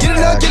 Get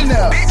it out. Get it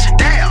out.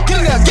 Get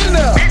it out. Get it out. Get it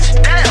out.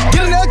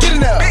 Get it out. Get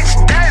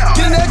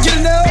it out. Get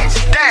it out.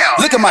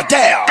 Look at my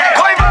down.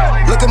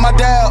 Look at my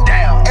down.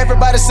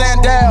 Everybody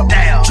saying down.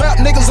 Trap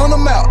niggas on the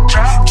mouth.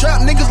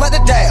 Trap niggas like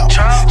the down.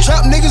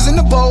 Trap niggas in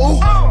the bowl.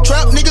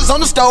 Trap niggas on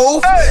the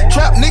stove.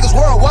 Trap niggas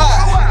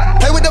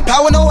worldwide. Play with the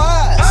power, no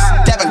eyes.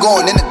 Dabbing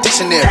going in the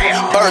dictionary.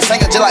 Birds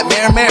singing just like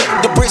Mary.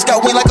 The bricks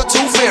got wing like a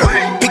tooth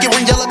fairy. Pinky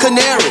ring, yellow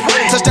canary.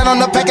 Touchdown on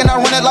the pack and I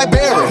run it like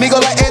Barry. Me go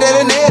like Eddie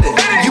and Eddie.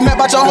 You mad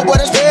about your homeboy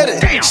that's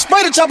petty.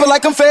 Spray the chopper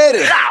like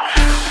confetti.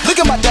 Look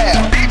at my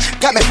dab.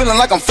 Got me feeling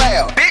like I'm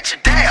foul.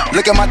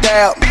 Look at my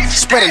dab.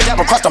 Spreading dab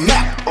across the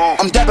map.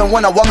 I'm dabbing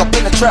when I walk up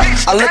in the trap.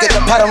 I look at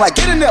the pattern like,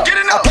 get in there.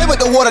 I play with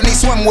the water, need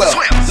swim well.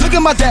 Look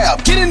at my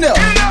dab. Get in there.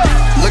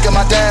 Look at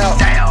my dab.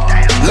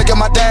 Look at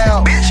my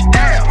dab.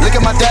 Look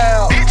at my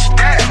dab.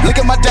 Look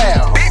at my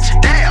dab.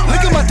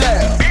 Look at my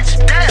dab.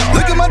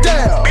 Look at my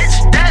dab.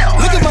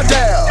 Look at my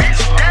dab.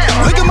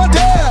 Look at my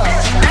dab.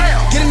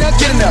 Get in there,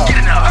 get in there.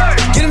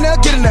 Get in there,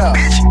 get in there.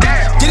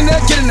 Get in there,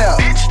 get in there.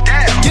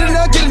 Get in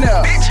there, get in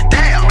there.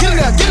 Get in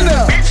there, get in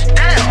there.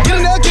 Get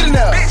in there, get in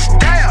there.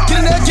 Get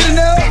in there, get in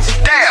there.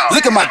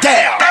 Look at my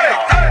dab.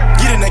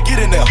 Get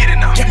in there.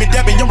 Keep me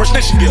dabbing your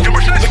relationship.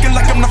 Looking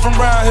like I'm not from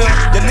around here.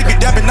 That nigga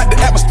dabbing not the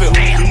atmosphere.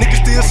 You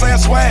niggas still saying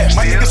swag.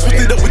 My niggas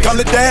switched it up, we call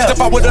it dab. Step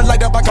out with a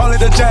light up, I call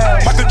it a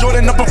jab. Michael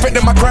Jordan, I'm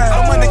perfecting my crown.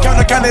 No money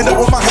counter, counting up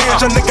with my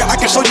hands. Young nigga, I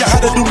can show you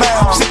how to do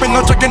math. Sipping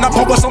on drinking, I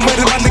pour up some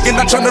wedding. My nigga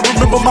not trying to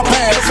remember my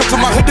past. Come to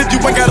my hood if you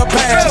ain't got a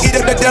pass. Eat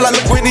up that deal, I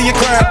look Winnie and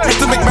crab.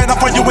 Mr. McMahon, I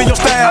find you in your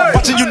style.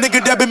 Watching you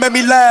nigga dabbing made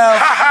me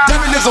laugh.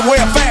 Dabbing is a way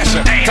of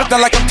fashion.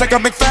 Touchdown like I'm taking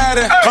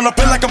McFadden. Call up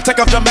in like I'm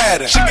taking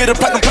Dramatic. She get a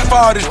platinum plate for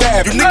all this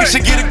dab. You niggas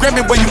should get a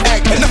Grammy when you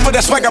act. Enough of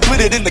that swag, I put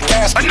it in the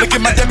casket. Look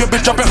at my dab, your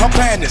bitch dropping her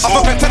panties. I'm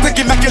a fantastic,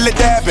 immaculate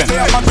dabbing.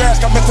 My grass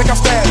got me think I'm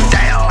stabbing.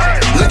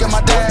 Look at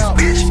my dab.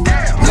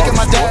 Look at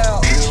my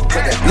dab.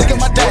 Look at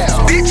my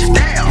dab.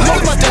 Look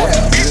at my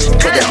dab.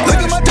 Look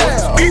at my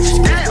dab.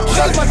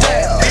 Look at my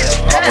dab.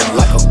 Poppin'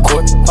 like a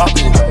court,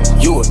 poppin'.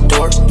 You a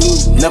dork,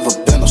 never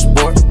been a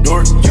sport.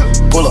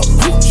 Pull up,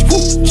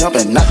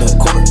 jumping out the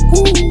court.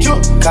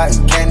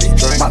 Cotton candy,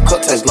 my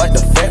cup tastes like the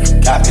fair.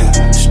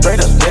 Straight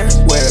up there,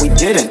 we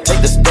didn't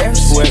take the stairs.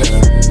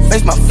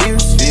 Face my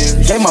fears,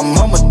 gave my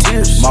mama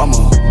tears.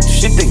 Mama,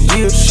 shift the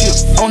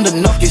gears, on the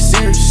knock, get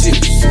serious.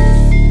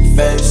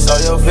 Face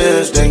all your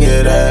fears, then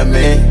get at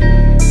me.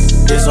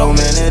 There's so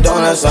many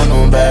donuts on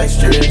them back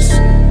streets.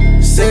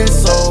 Sit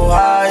so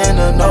high in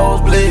the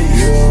nosebleed.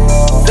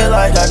 Feel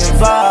like I can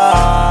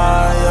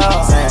fly.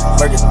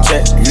 Burger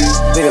check,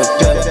 bill,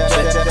 check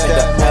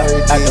the F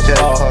at the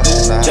ball.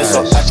 Just so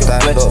I can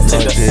flex,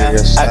 take the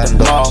F at the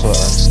mall.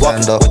 Walk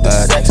with the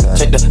sex,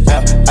 check the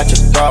F at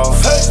your bra.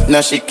 Now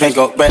she can't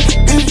go back.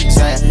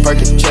 Saying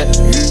burger check,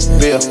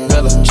 bill,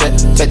 check,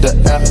 take the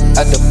F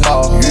at the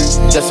ball.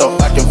 Just so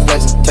I can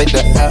flex, take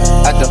the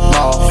F at the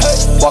mall.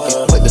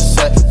 Walking with the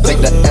set, take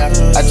the F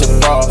at your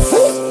bra.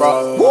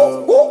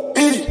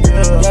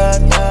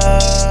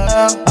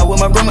 I want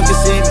my grandma to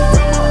see me.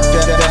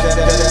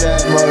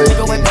 Take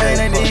away pain,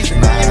 ain't easy.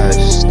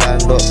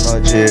 Stand up, no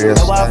Nigeria,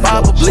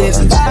 stand up,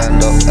 stand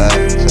up,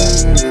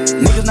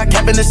 niggas not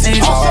capping the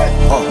season.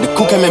 The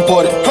coup came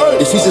imported.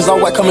 The seasons all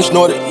white, coming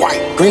snorted.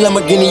 Green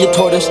Lamborghini, your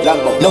tortoise.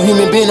 No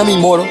human being, I'm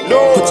immortal.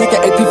 Protect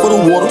an AP for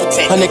the water.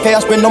 100K I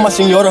spend on my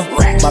senora.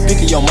 My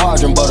picky on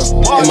margarine butter.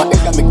 And my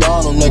ink got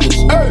McDonald's nuggets.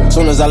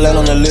 Soon as I land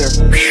on the lyre,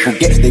 who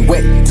gets they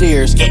wet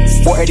tears.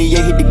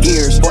 488 hit the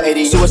gears.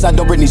 Suicide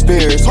don't Britney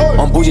Spears.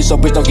 I'm bougie, so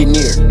bitch don't get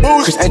near.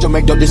 Chris Angel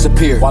make dope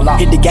disappear.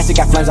 Hit the gas, it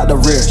got flames out the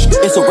rear.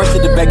 It's a race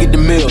to the bag of the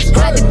mills.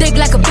 Ride the dick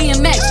like a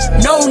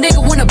BMX. No nigga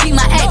wanna be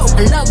my ex.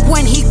 I love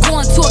when he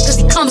going to it, cause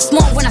he comes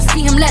small. When I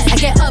see him less, I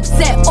get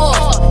upset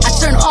off. I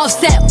turn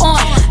offset on.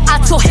 I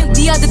told him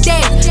the other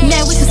day,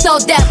 man, we should sell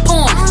that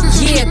porn.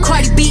 Yeah,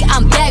 Cardi B,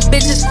 I'm back,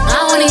 bitches. I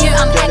wanna hear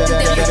I'm acting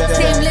different.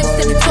 Same lips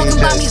that be talking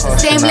about me, it's the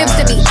same lips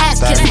that be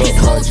ass kissing.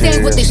 These hoes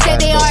saying what they say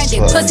they are, and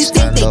they pussies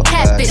think they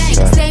catfish.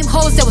 Same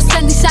hoes that was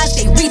sending shots,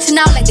 they reaching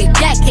out like they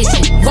jack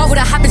itching. Why would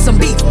I hop in some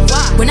beef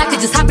when I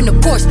could just hop in the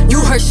Porsche? You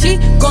heard she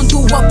gon'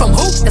 do what from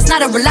who? That's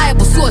not a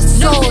reliable source.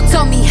 So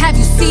tell me, have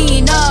you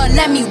seen her?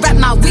 Let me wrap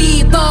my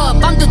weave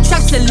up. I'm the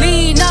trap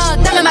Selena,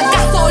 dame my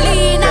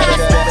gasolina.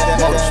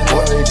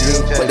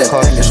 Put that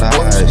thing in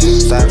sport.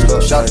 Stand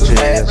up,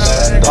 Nigeria,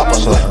 stand up,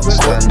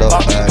 stand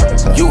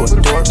up. You a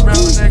dork,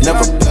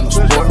 never been a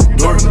sport.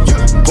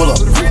 Pull up,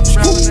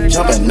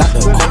 jumping out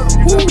the court.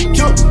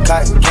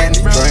 Cotton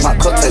candy, my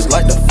cup tastes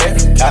like the fair.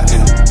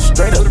 Cotton,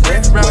 straight up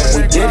there,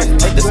 we didn't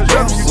take the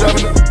steps.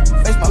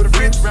 Face my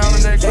friends,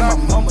 gave my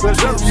mama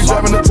you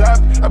driving the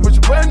top. I put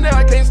your button now,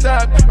 I can't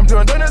stop. I'm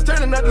doing donuts,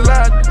 turning out the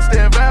line.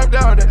 Staying vibed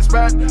out at the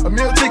spot. A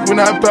meal tick when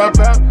I pop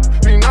out.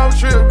 Being on the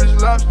trip, bitch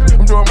lost.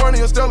 I'm doing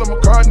money on Stella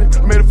McCartney.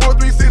 I made a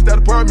 436 that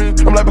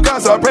apartment. I'm like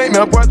Picasso, I paint me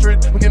a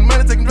portrait. I'm getting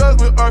money, taking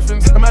drugs with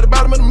orphans. I'm at the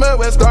bottom of the mud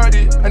where I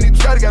started. I need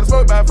to try to got a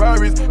smoke by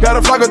Ferraris. Got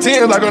a flock of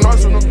 10 like an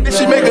arsenal. This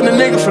shit making the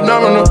nigga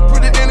phenomenal.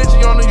 Put the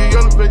energy on the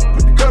yellow face.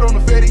 Put the cut on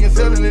the fatty and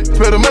selling it.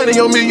 Spend the money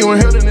on me, you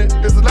inhaling it.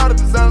 There's a lot of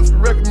designers to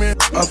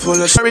recommend. I pull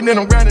a shirt and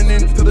I'm grinding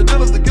in it. To the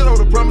dealers to get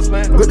over the promised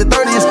land. With the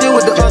 30 and still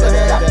with the other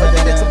hand.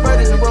 Addicted to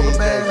birdies and rubber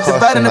bands.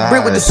 Dividing the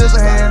brick with the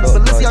scissor hands.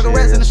 Balenciaga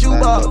rats in the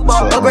shoebox.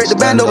 Upgrade the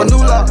band over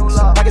new locks.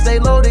 I can say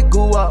loaded,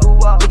 goo up.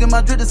 Look at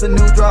my drip, it's a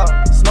new drop.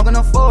 Smoking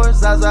on fours,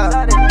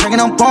 Zaza. Drinking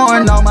on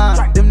porn, all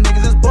mine. Them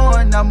niggas is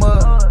born, not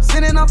mud.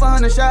 Sitting off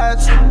 100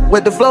 shots.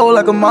 With the flow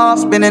like a mob.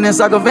 Spinning in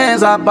soccer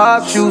vans, I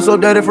bob. Shoes so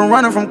dirty from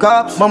running from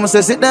cops. Mama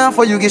said sit down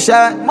before you get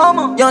shot.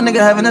 Mama, young nigga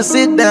having a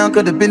sit down.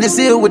 Cause the business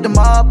here with the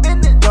mob.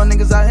 Young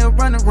niggas out here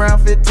running around,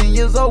 15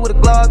 years old with a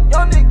Glock.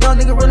 Young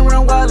nigga running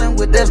around wildin'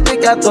 with that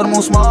stick, I told him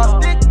on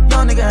smart.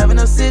 Young nigga having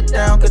a sit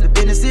down, cause the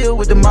business here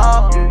with the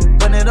mob.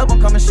 Run it up, I'm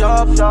coming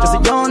sharp. Just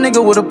a young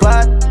nigga with a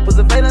plot. Put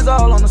the valence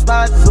all on the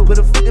spot. So put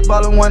a 50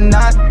 ball in one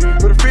knot.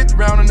 Put a 50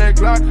 round on that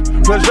clock.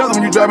 Plus yellow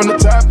when you driving the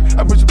top.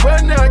 I push your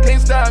button now, I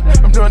can't stop.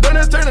 I'm doing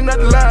donuts, turning out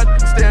the line.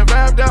 Staying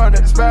vibed out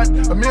at the spot.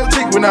 A meal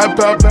tick when I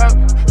pop out.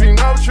 Being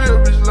on the trip,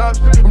 bitch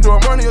lost. I'm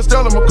doing money on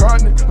Stella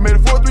McCartney. I made a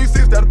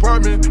 436 that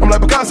apartment. I'm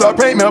like Picasso, I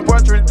paint me a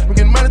portrait. I'm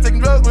getting money,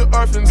 taking drugs with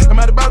orphans. I'm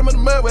at the bottom of the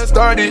mud where I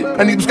started.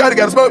 I need Scotty,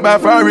 got a smoke by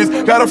Ferraris.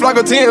 Got a flock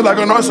of 10 like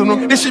an arsenal.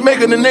 This shit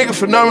making the nigga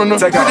phenomenal.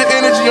 Put the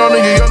energy on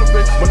the yellow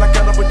face. When I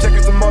count up with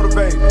checkers to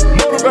motivate.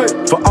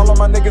 For all of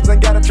my niggas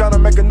ain't got it, tryna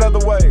make another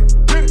way.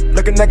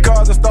 Looking at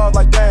cars and stars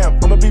like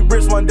damn, I'ma be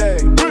rich one day.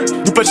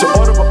 You place your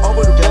order but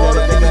over the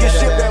border, you get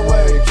shit that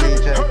way.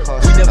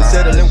 We never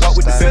settle and walk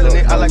with the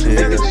felony. I like to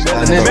think it's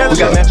melanin. We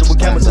got matches with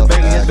cameras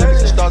surveillance. Look at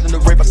the stars in the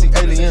rape, I see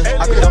aliens.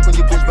 I can dunk on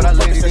your bitch, but I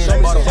laid it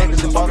in. All the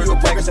haters and all the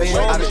breakers in.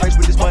 Out of space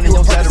with this money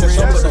on Saturday.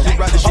 She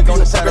ride the shit on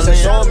the Saturday.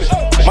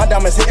 My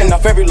diamonds hitting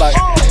off every light.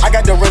 I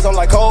got the rings on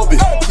like Kobe.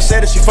 She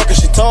said that she fucking,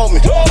 she told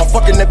me. I'm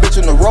fucking that bitch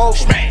in the robe.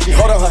 She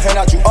holding her hand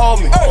out, you owe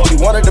me. She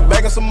wanted to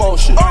bag and some more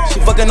shit. She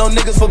fucking on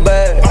niggas for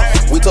bad.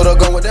 We told her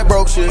go with that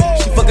broke shit.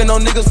 She fucking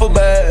on niggas for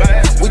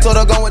bad. We told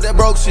her go with that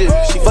broke shit.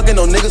 She fucking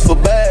on niggas for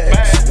bad.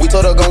 We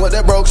told her go with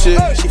that broke shit.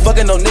 She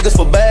fucking on niggas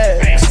for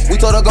bad. We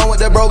told her go with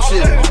that broke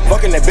shit.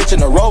 Fucking that bitch in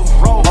the rover.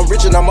 I'm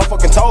rich and I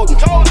motherfucking told them.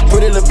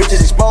 Pretty little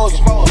bitches expose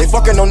them. They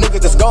fucking on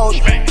niggas that's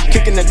golden.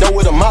 Kicking the door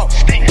with them out.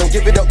 Don't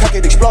give it up, cock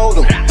it, explode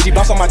them. She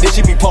bounce on my dick,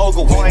 she be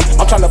pogo.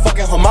 I'm tryna fuck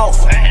in her mouth.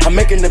 I'm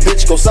making the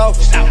bitch go south.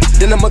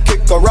 Then I'ma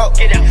kick her out.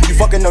 You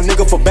fucking no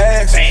nigga for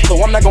bags,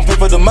 so I'm not gon' pay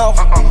for the mouth.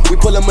 We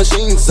pullin'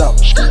 machines out.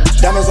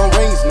 Diamonds on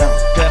rings now.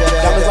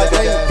 Diamonds like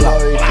lane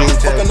block.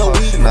 Fucking no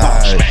weed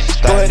pouch.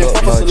 Go ahead and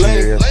fuck on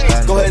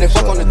Celine. Go ahead and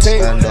fuck on the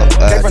team.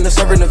 Came from the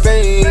serving the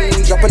fame.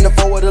 Dropping the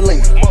four with the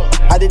link.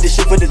 I did this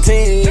shit for the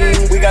team.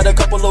 We got a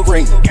couple of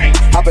rings.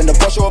 Hop in the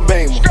Porsche or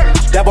Beamer.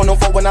 Dab on no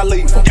phone when I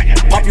leave.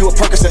 Pop you a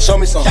Percocet, show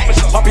me some.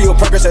 Pop you a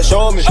Percocet,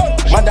 show me.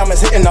 My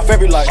diamonds hitting off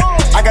every light.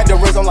 I got the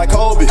rings on like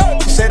Kobe.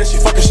 She said that she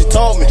fucking, she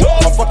told me.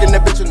 I'm fucking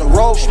that bitch in the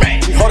robe.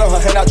 She holding her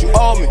hand out, you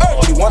owe me.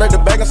 She wanted to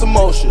bag and some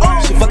more shit.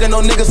 She fucking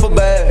on niggas for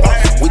bad.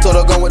 We told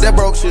her go with that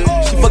broke shit.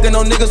 She fucking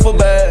on niggas for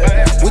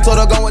bad. We told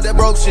her go with that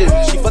broke shit.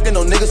 She fucking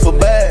on niggas for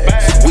bad.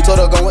 We told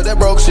her go with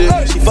that broke shit.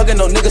 She fucking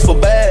on niggas for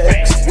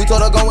bad. We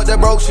told her go with that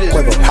broke shit.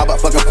 Quavo. How about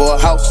fucking for a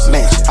house?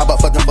 Man, how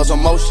about fucking for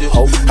some more shit?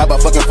 How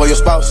about fucking for your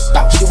spouse?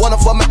 She wanna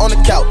fuck me on the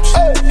couch.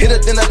 Hit her,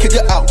 then I kick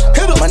her out.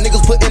 My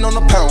niggas putting on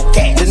the pound.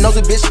 The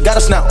nosy bitch got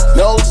a snout.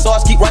 No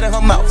sauce keep right in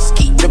her mouth.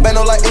 The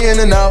bando like in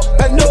and out.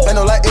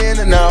 Bando like in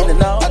and out.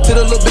 I took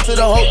a little bitch to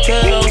the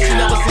hotel. She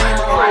never seen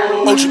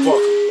my Ocean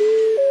Park.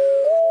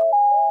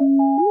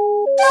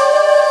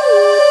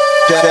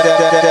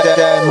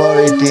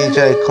 Murrihy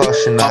DJ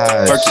Kush in the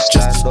house.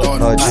 Stand up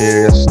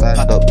Nigeria,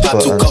 stand up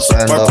Scotland,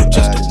 stand up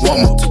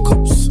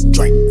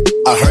Drink.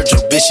 I heard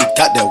your bitch, she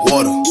got that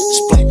water.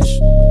 Splash,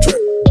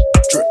 drip,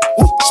 drip,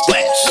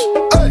 splash.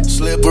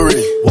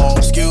 Slippery,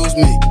 excuse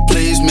me,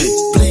 please me.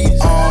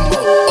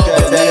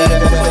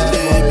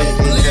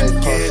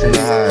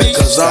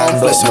 Cause I'm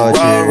blessing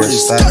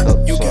robberies.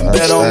 You can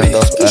bet on me.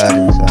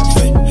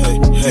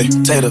 Hey,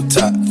 tater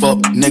tot, fuck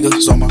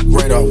niggas on my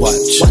radar watch.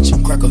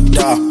 Watching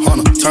crocodile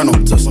hunter, turn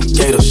them to some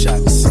gator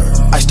shots.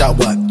 Iced out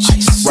watch,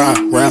 ride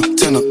round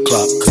 10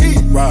 o'clock.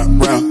 Ride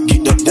round,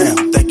 get that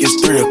down, think it's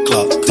 3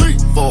 o'clock.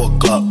 4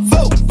 o'clock,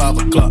 5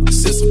 o'clock,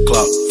 6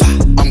 o'clock.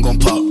 I'm gon'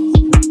 pop,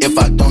 if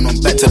I don't, I'm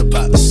back to the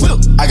pots.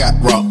 I got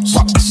rocks,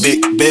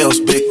 big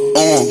bells, big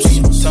arms.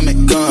 Stomach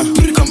gun,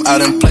 come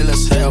out and play,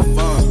 let's have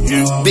fun.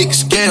 Big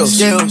scales,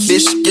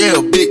 fish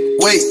scale, big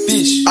weight,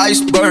 fish,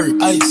 iceberg,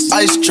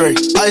 ice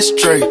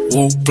tray,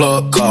 woo,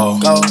 plug call.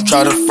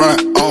 Try the front,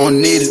 I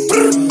don't need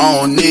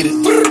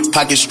it,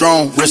 Pocket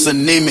strong, wrist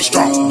anemic,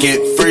 strong, get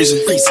freezing.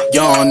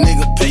 Young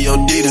nigga, pay your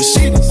deeders.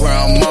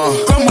 Grandma,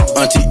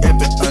 Auntie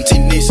Epic, Auntie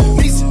Nisa,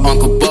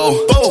 Uncle Bo,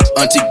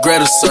 Auntie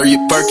Greta, serve your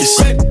Perkins.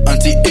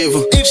 Auntie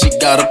Eva, she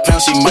got a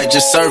pound, she might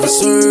just serve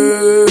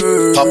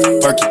it. Pop a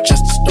Perky,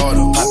 just to start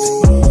her.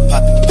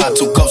 Pop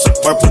 2 cups of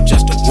purple,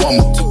 just to warm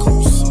up. 2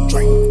 cups,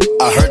 drink.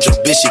 I heard your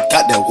bitch, she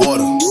got that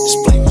water.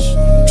 Splash,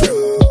 drip,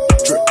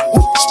 drip,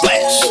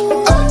 splash.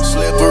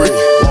 Slippery,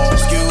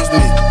 excuse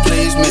me,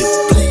 please me.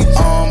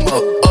 I'm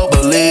up,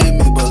 believe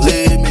me.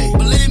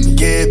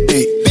 Get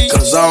beat,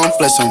 cause I'm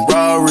flexing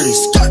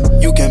Rarries.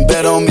 You can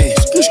bet on me.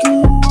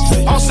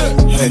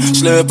 Hey,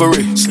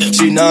 slippery,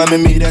 she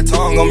numbing me, that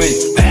tongue on me.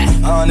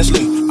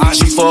 Honestly,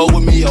 she fuck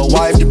with me, a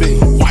wife to be.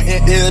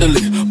 In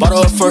Italy, bought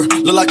her fur,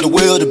 look like the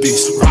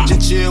wildebeest.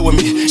 Just chill with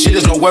me, she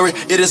just don't worry,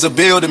 it is a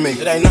bill to me.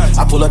 It ain't nothing.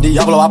 I pull up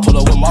Diablo, I pull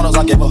up with models,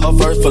 I gave her her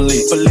first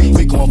Philippe.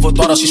 We going for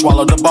throttle, she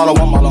swallowed the bottle,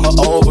 I'm all on her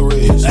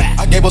ovaries.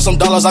 I gave her some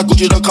dollars, I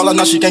Gucci the color,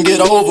 now she can't get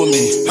over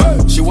me.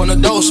 She wanna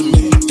dose with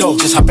me,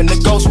 just hop in the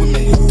ghost with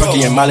me.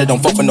 Perky and Molly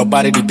don't fuck with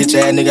nobody, these bitch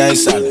ass nigga ain't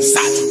solid.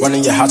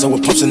 Running your house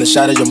with pumps in the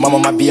shadow, your mama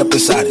might be up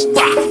inside it.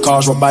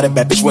 Cars robotic,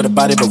 bad bitch with a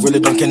body, but really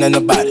don't care nothing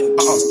about it.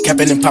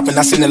 Capping and popping,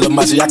 I seen a little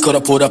Mazzy, I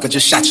could've pulled up and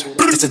just shot you.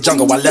 It's a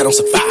jungle, I let them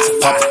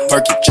survive. Pop a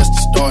Perky just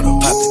to start her.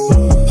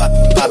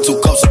 Pop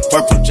 2 cups of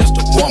purple just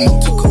to warm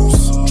up. 2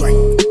 cups, drink.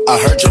 I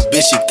heard your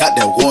bitch, she got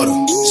that water.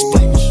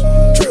 Splash,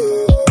 drip,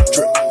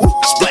 drip,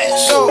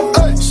 splash.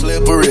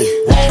 Slippery,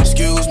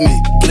 excuse me,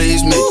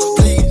 please me.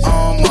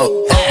 I'm up,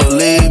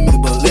 believe me.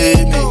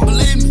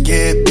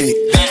 Get beat,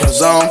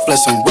 cause I'm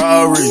flexing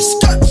Rarries.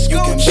 You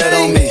can bet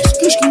on me.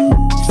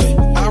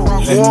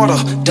 Water,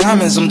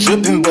 diamonds, I'm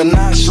dripping, but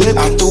not slipping.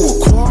 I threw a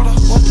quarter,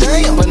 well,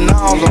 damn, but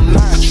now I'm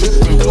not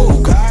tripping.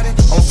 Blue got it,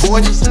 I'm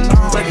gorgeous and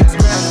all like it's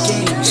round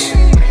games.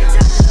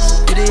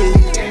 It is.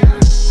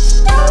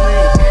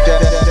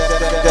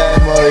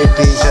 Murrihy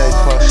DJ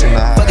Kush in the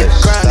house.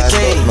 Crown the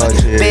king,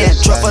 band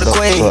truck for the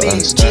queen.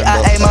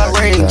 G.I.A. my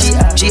ring,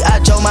 G.I.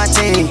 Joe my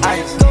team.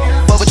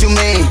 Fuck what you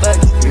mean?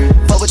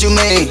 Fuck what you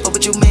mean?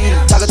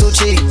 Talking too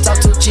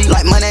cheap,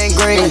 like money ain't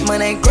green.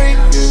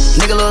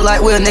 Nigga look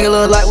like Will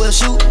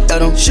shoot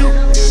at him.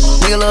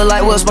 Nigga look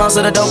like Will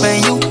sponsor the dope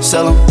and you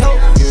sell him.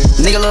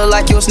 Nigga look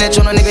like you a snitch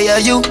on a nigga, yeah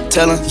you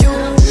tell him.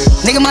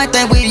 Nigga might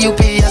think we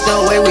UPS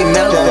the way we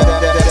mellow.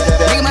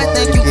 Nigga might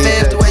think you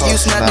fed the way you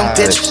smack them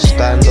pictures.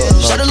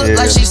 Shawty look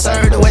like she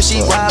served the way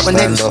she ride with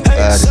niggas.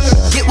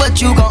 Get what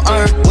you gon'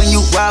 earn when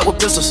you ride with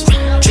pistols.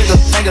 Trigger,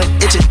 finger,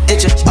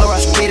 itchin',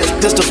 alright, beat a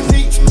pistol.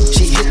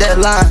 She hit that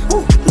line,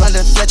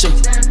 London Fletcher.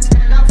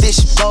 Fish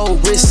bowl,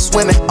 wrist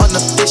swimming on the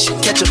fish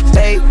catcher.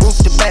 Bay,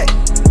 roof to back,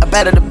 I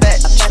batter the back.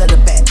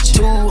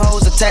 2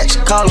 hoes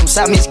attached, call them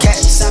Siamese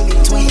cats.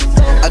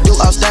 I do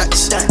all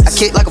stunts, I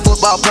kick like a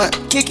football punt.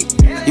 Kick it.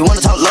 You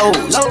wanna talk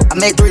lows? I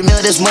made 3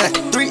 mil this month.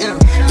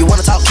 You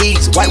wanna talk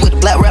keys? White with the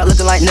black route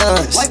looking like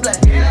nuns.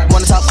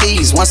 Wanna talk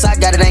fees? Once I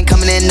got it, ain't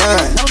coming in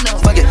none.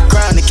 Fuck it,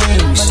 crown the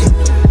kings.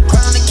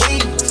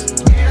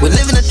 We're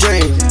living a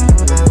dream.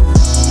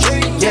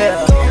 Yeah,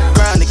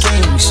 crown the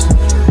kings.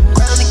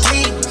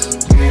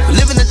 We're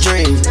living a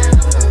dream.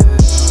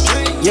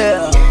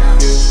 Yeah.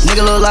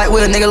 Nigga look like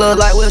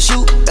Will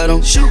shoot at him.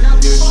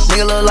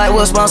 Nigga look like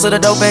Will sponsor the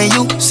dope and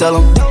you sell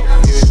him.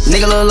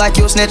 Nigga look like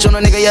you a snitch on a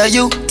nigga, yeah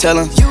you tell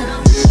him.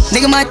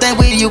 Nigga might think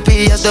we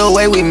UPS the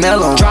way we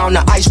mellow. Drown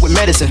the ice with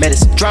medicine.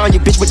 Drown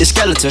your bitch with the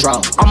skeleton.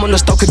 I'm on the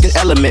stove cooking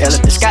elements.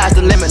 The sky's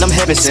the limit, I'm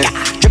heaven sent.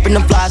 Drippin'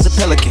 them flies, a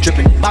pelican.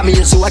 Buy me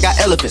a zoo, I got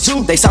elephants.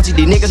 They salty,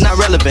 these niggas not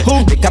relevant.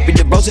 They copy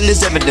the bros and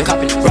it's evident.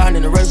 Round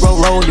in the red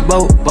roll your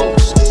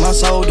boats. My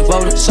soul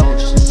devoted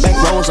soldiers. Bank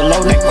rolls are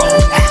loaded.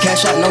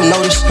 Cash out, no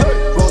notice.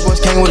 Rolls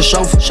Royce came with a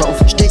chauffeur.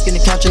 Stick in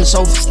the couch and the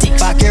sofa.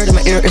 5 carat in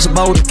my ear, it's a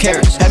bowl of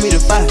carrots. Had me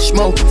the 5,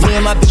 smoke. Me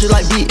and my bitches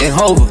like beat and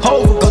Hover.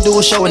 Go do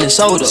a show and then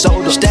soda.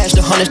 Stash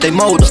the hundreds, they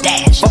mold up.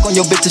 Fuck on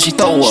your bitch till she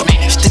throw up.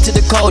 Stick to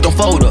the code, don't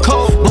fold up.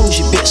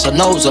 Bougie bitch, her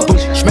nose up.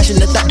 Smashing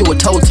the thought, do a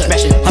toe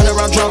touch. 100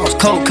 round drums,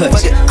 cold cuts.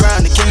 Fuck it,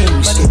 crown the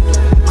kings.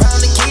 Crown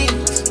the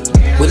kings.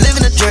 We're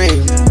living a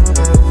dream.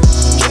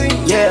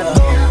 Yeah,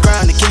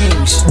 crown the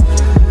kings.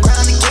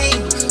 Crown the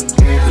kings.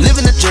 We're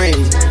living a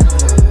dream.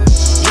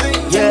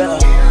 Yeah.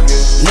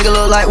 Nigga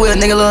look like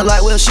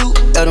Will shoot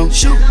at him.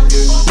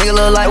 Nigga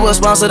look like Will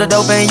sponsor the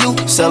dope and you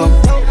sell him.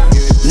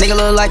 Nigga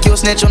look like you a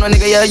snitch on a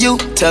nigga, yeah, you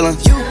tell him.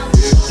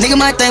 Nigga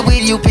might think we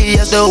the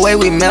UPS the way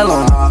we mail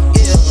him.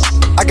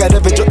 I got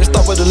every drug to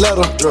start with a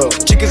letter.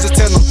 Chickens is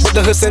tender, but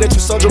the hood say that you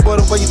soldier, boy,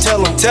 the way you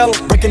tell them.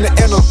 Breaking the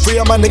inner, free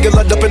all my niggas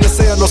locked up in the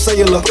cell, no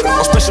cellular.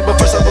 I'm special, but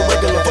first I'm a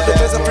regular. Put the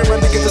feds and free run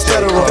niggas, it's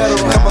federal.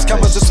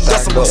 Commas, just some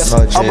decimals.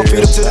 I'ma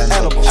feed them to the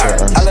animals.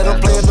 I let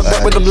them play in the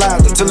back with them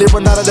lines until they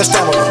run out of their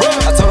stamina.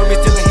 I told him he's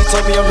stealing, he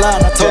told me I'm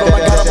lying. I told him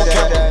I got him on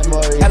camera.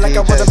 Act like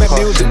I wanna make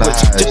music with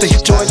you, just to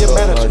hit you on your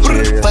manager.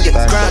 Fuck it,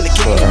 grind the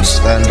kings.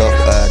 Stand up,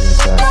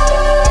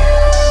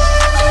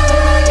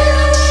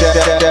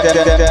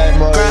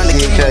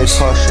 DJ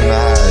Kush in the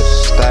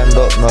house. Stand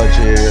up,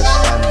 Nigeria.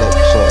 Stand up,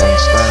 Sutton.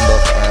 Stand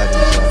up,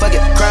 Addington. Fuck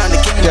it, grind the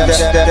kings.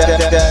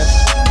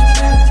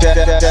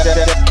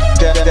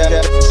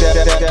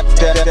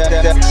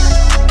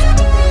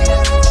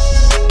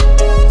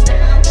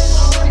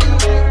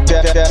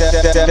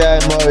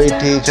 Murrihy,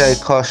 DJ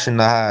Kush in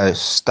the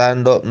house.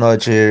 Stand up,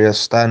 Nigeria.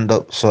 Stand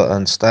up,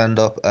 Sutton. Stand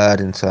up,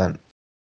 Addington.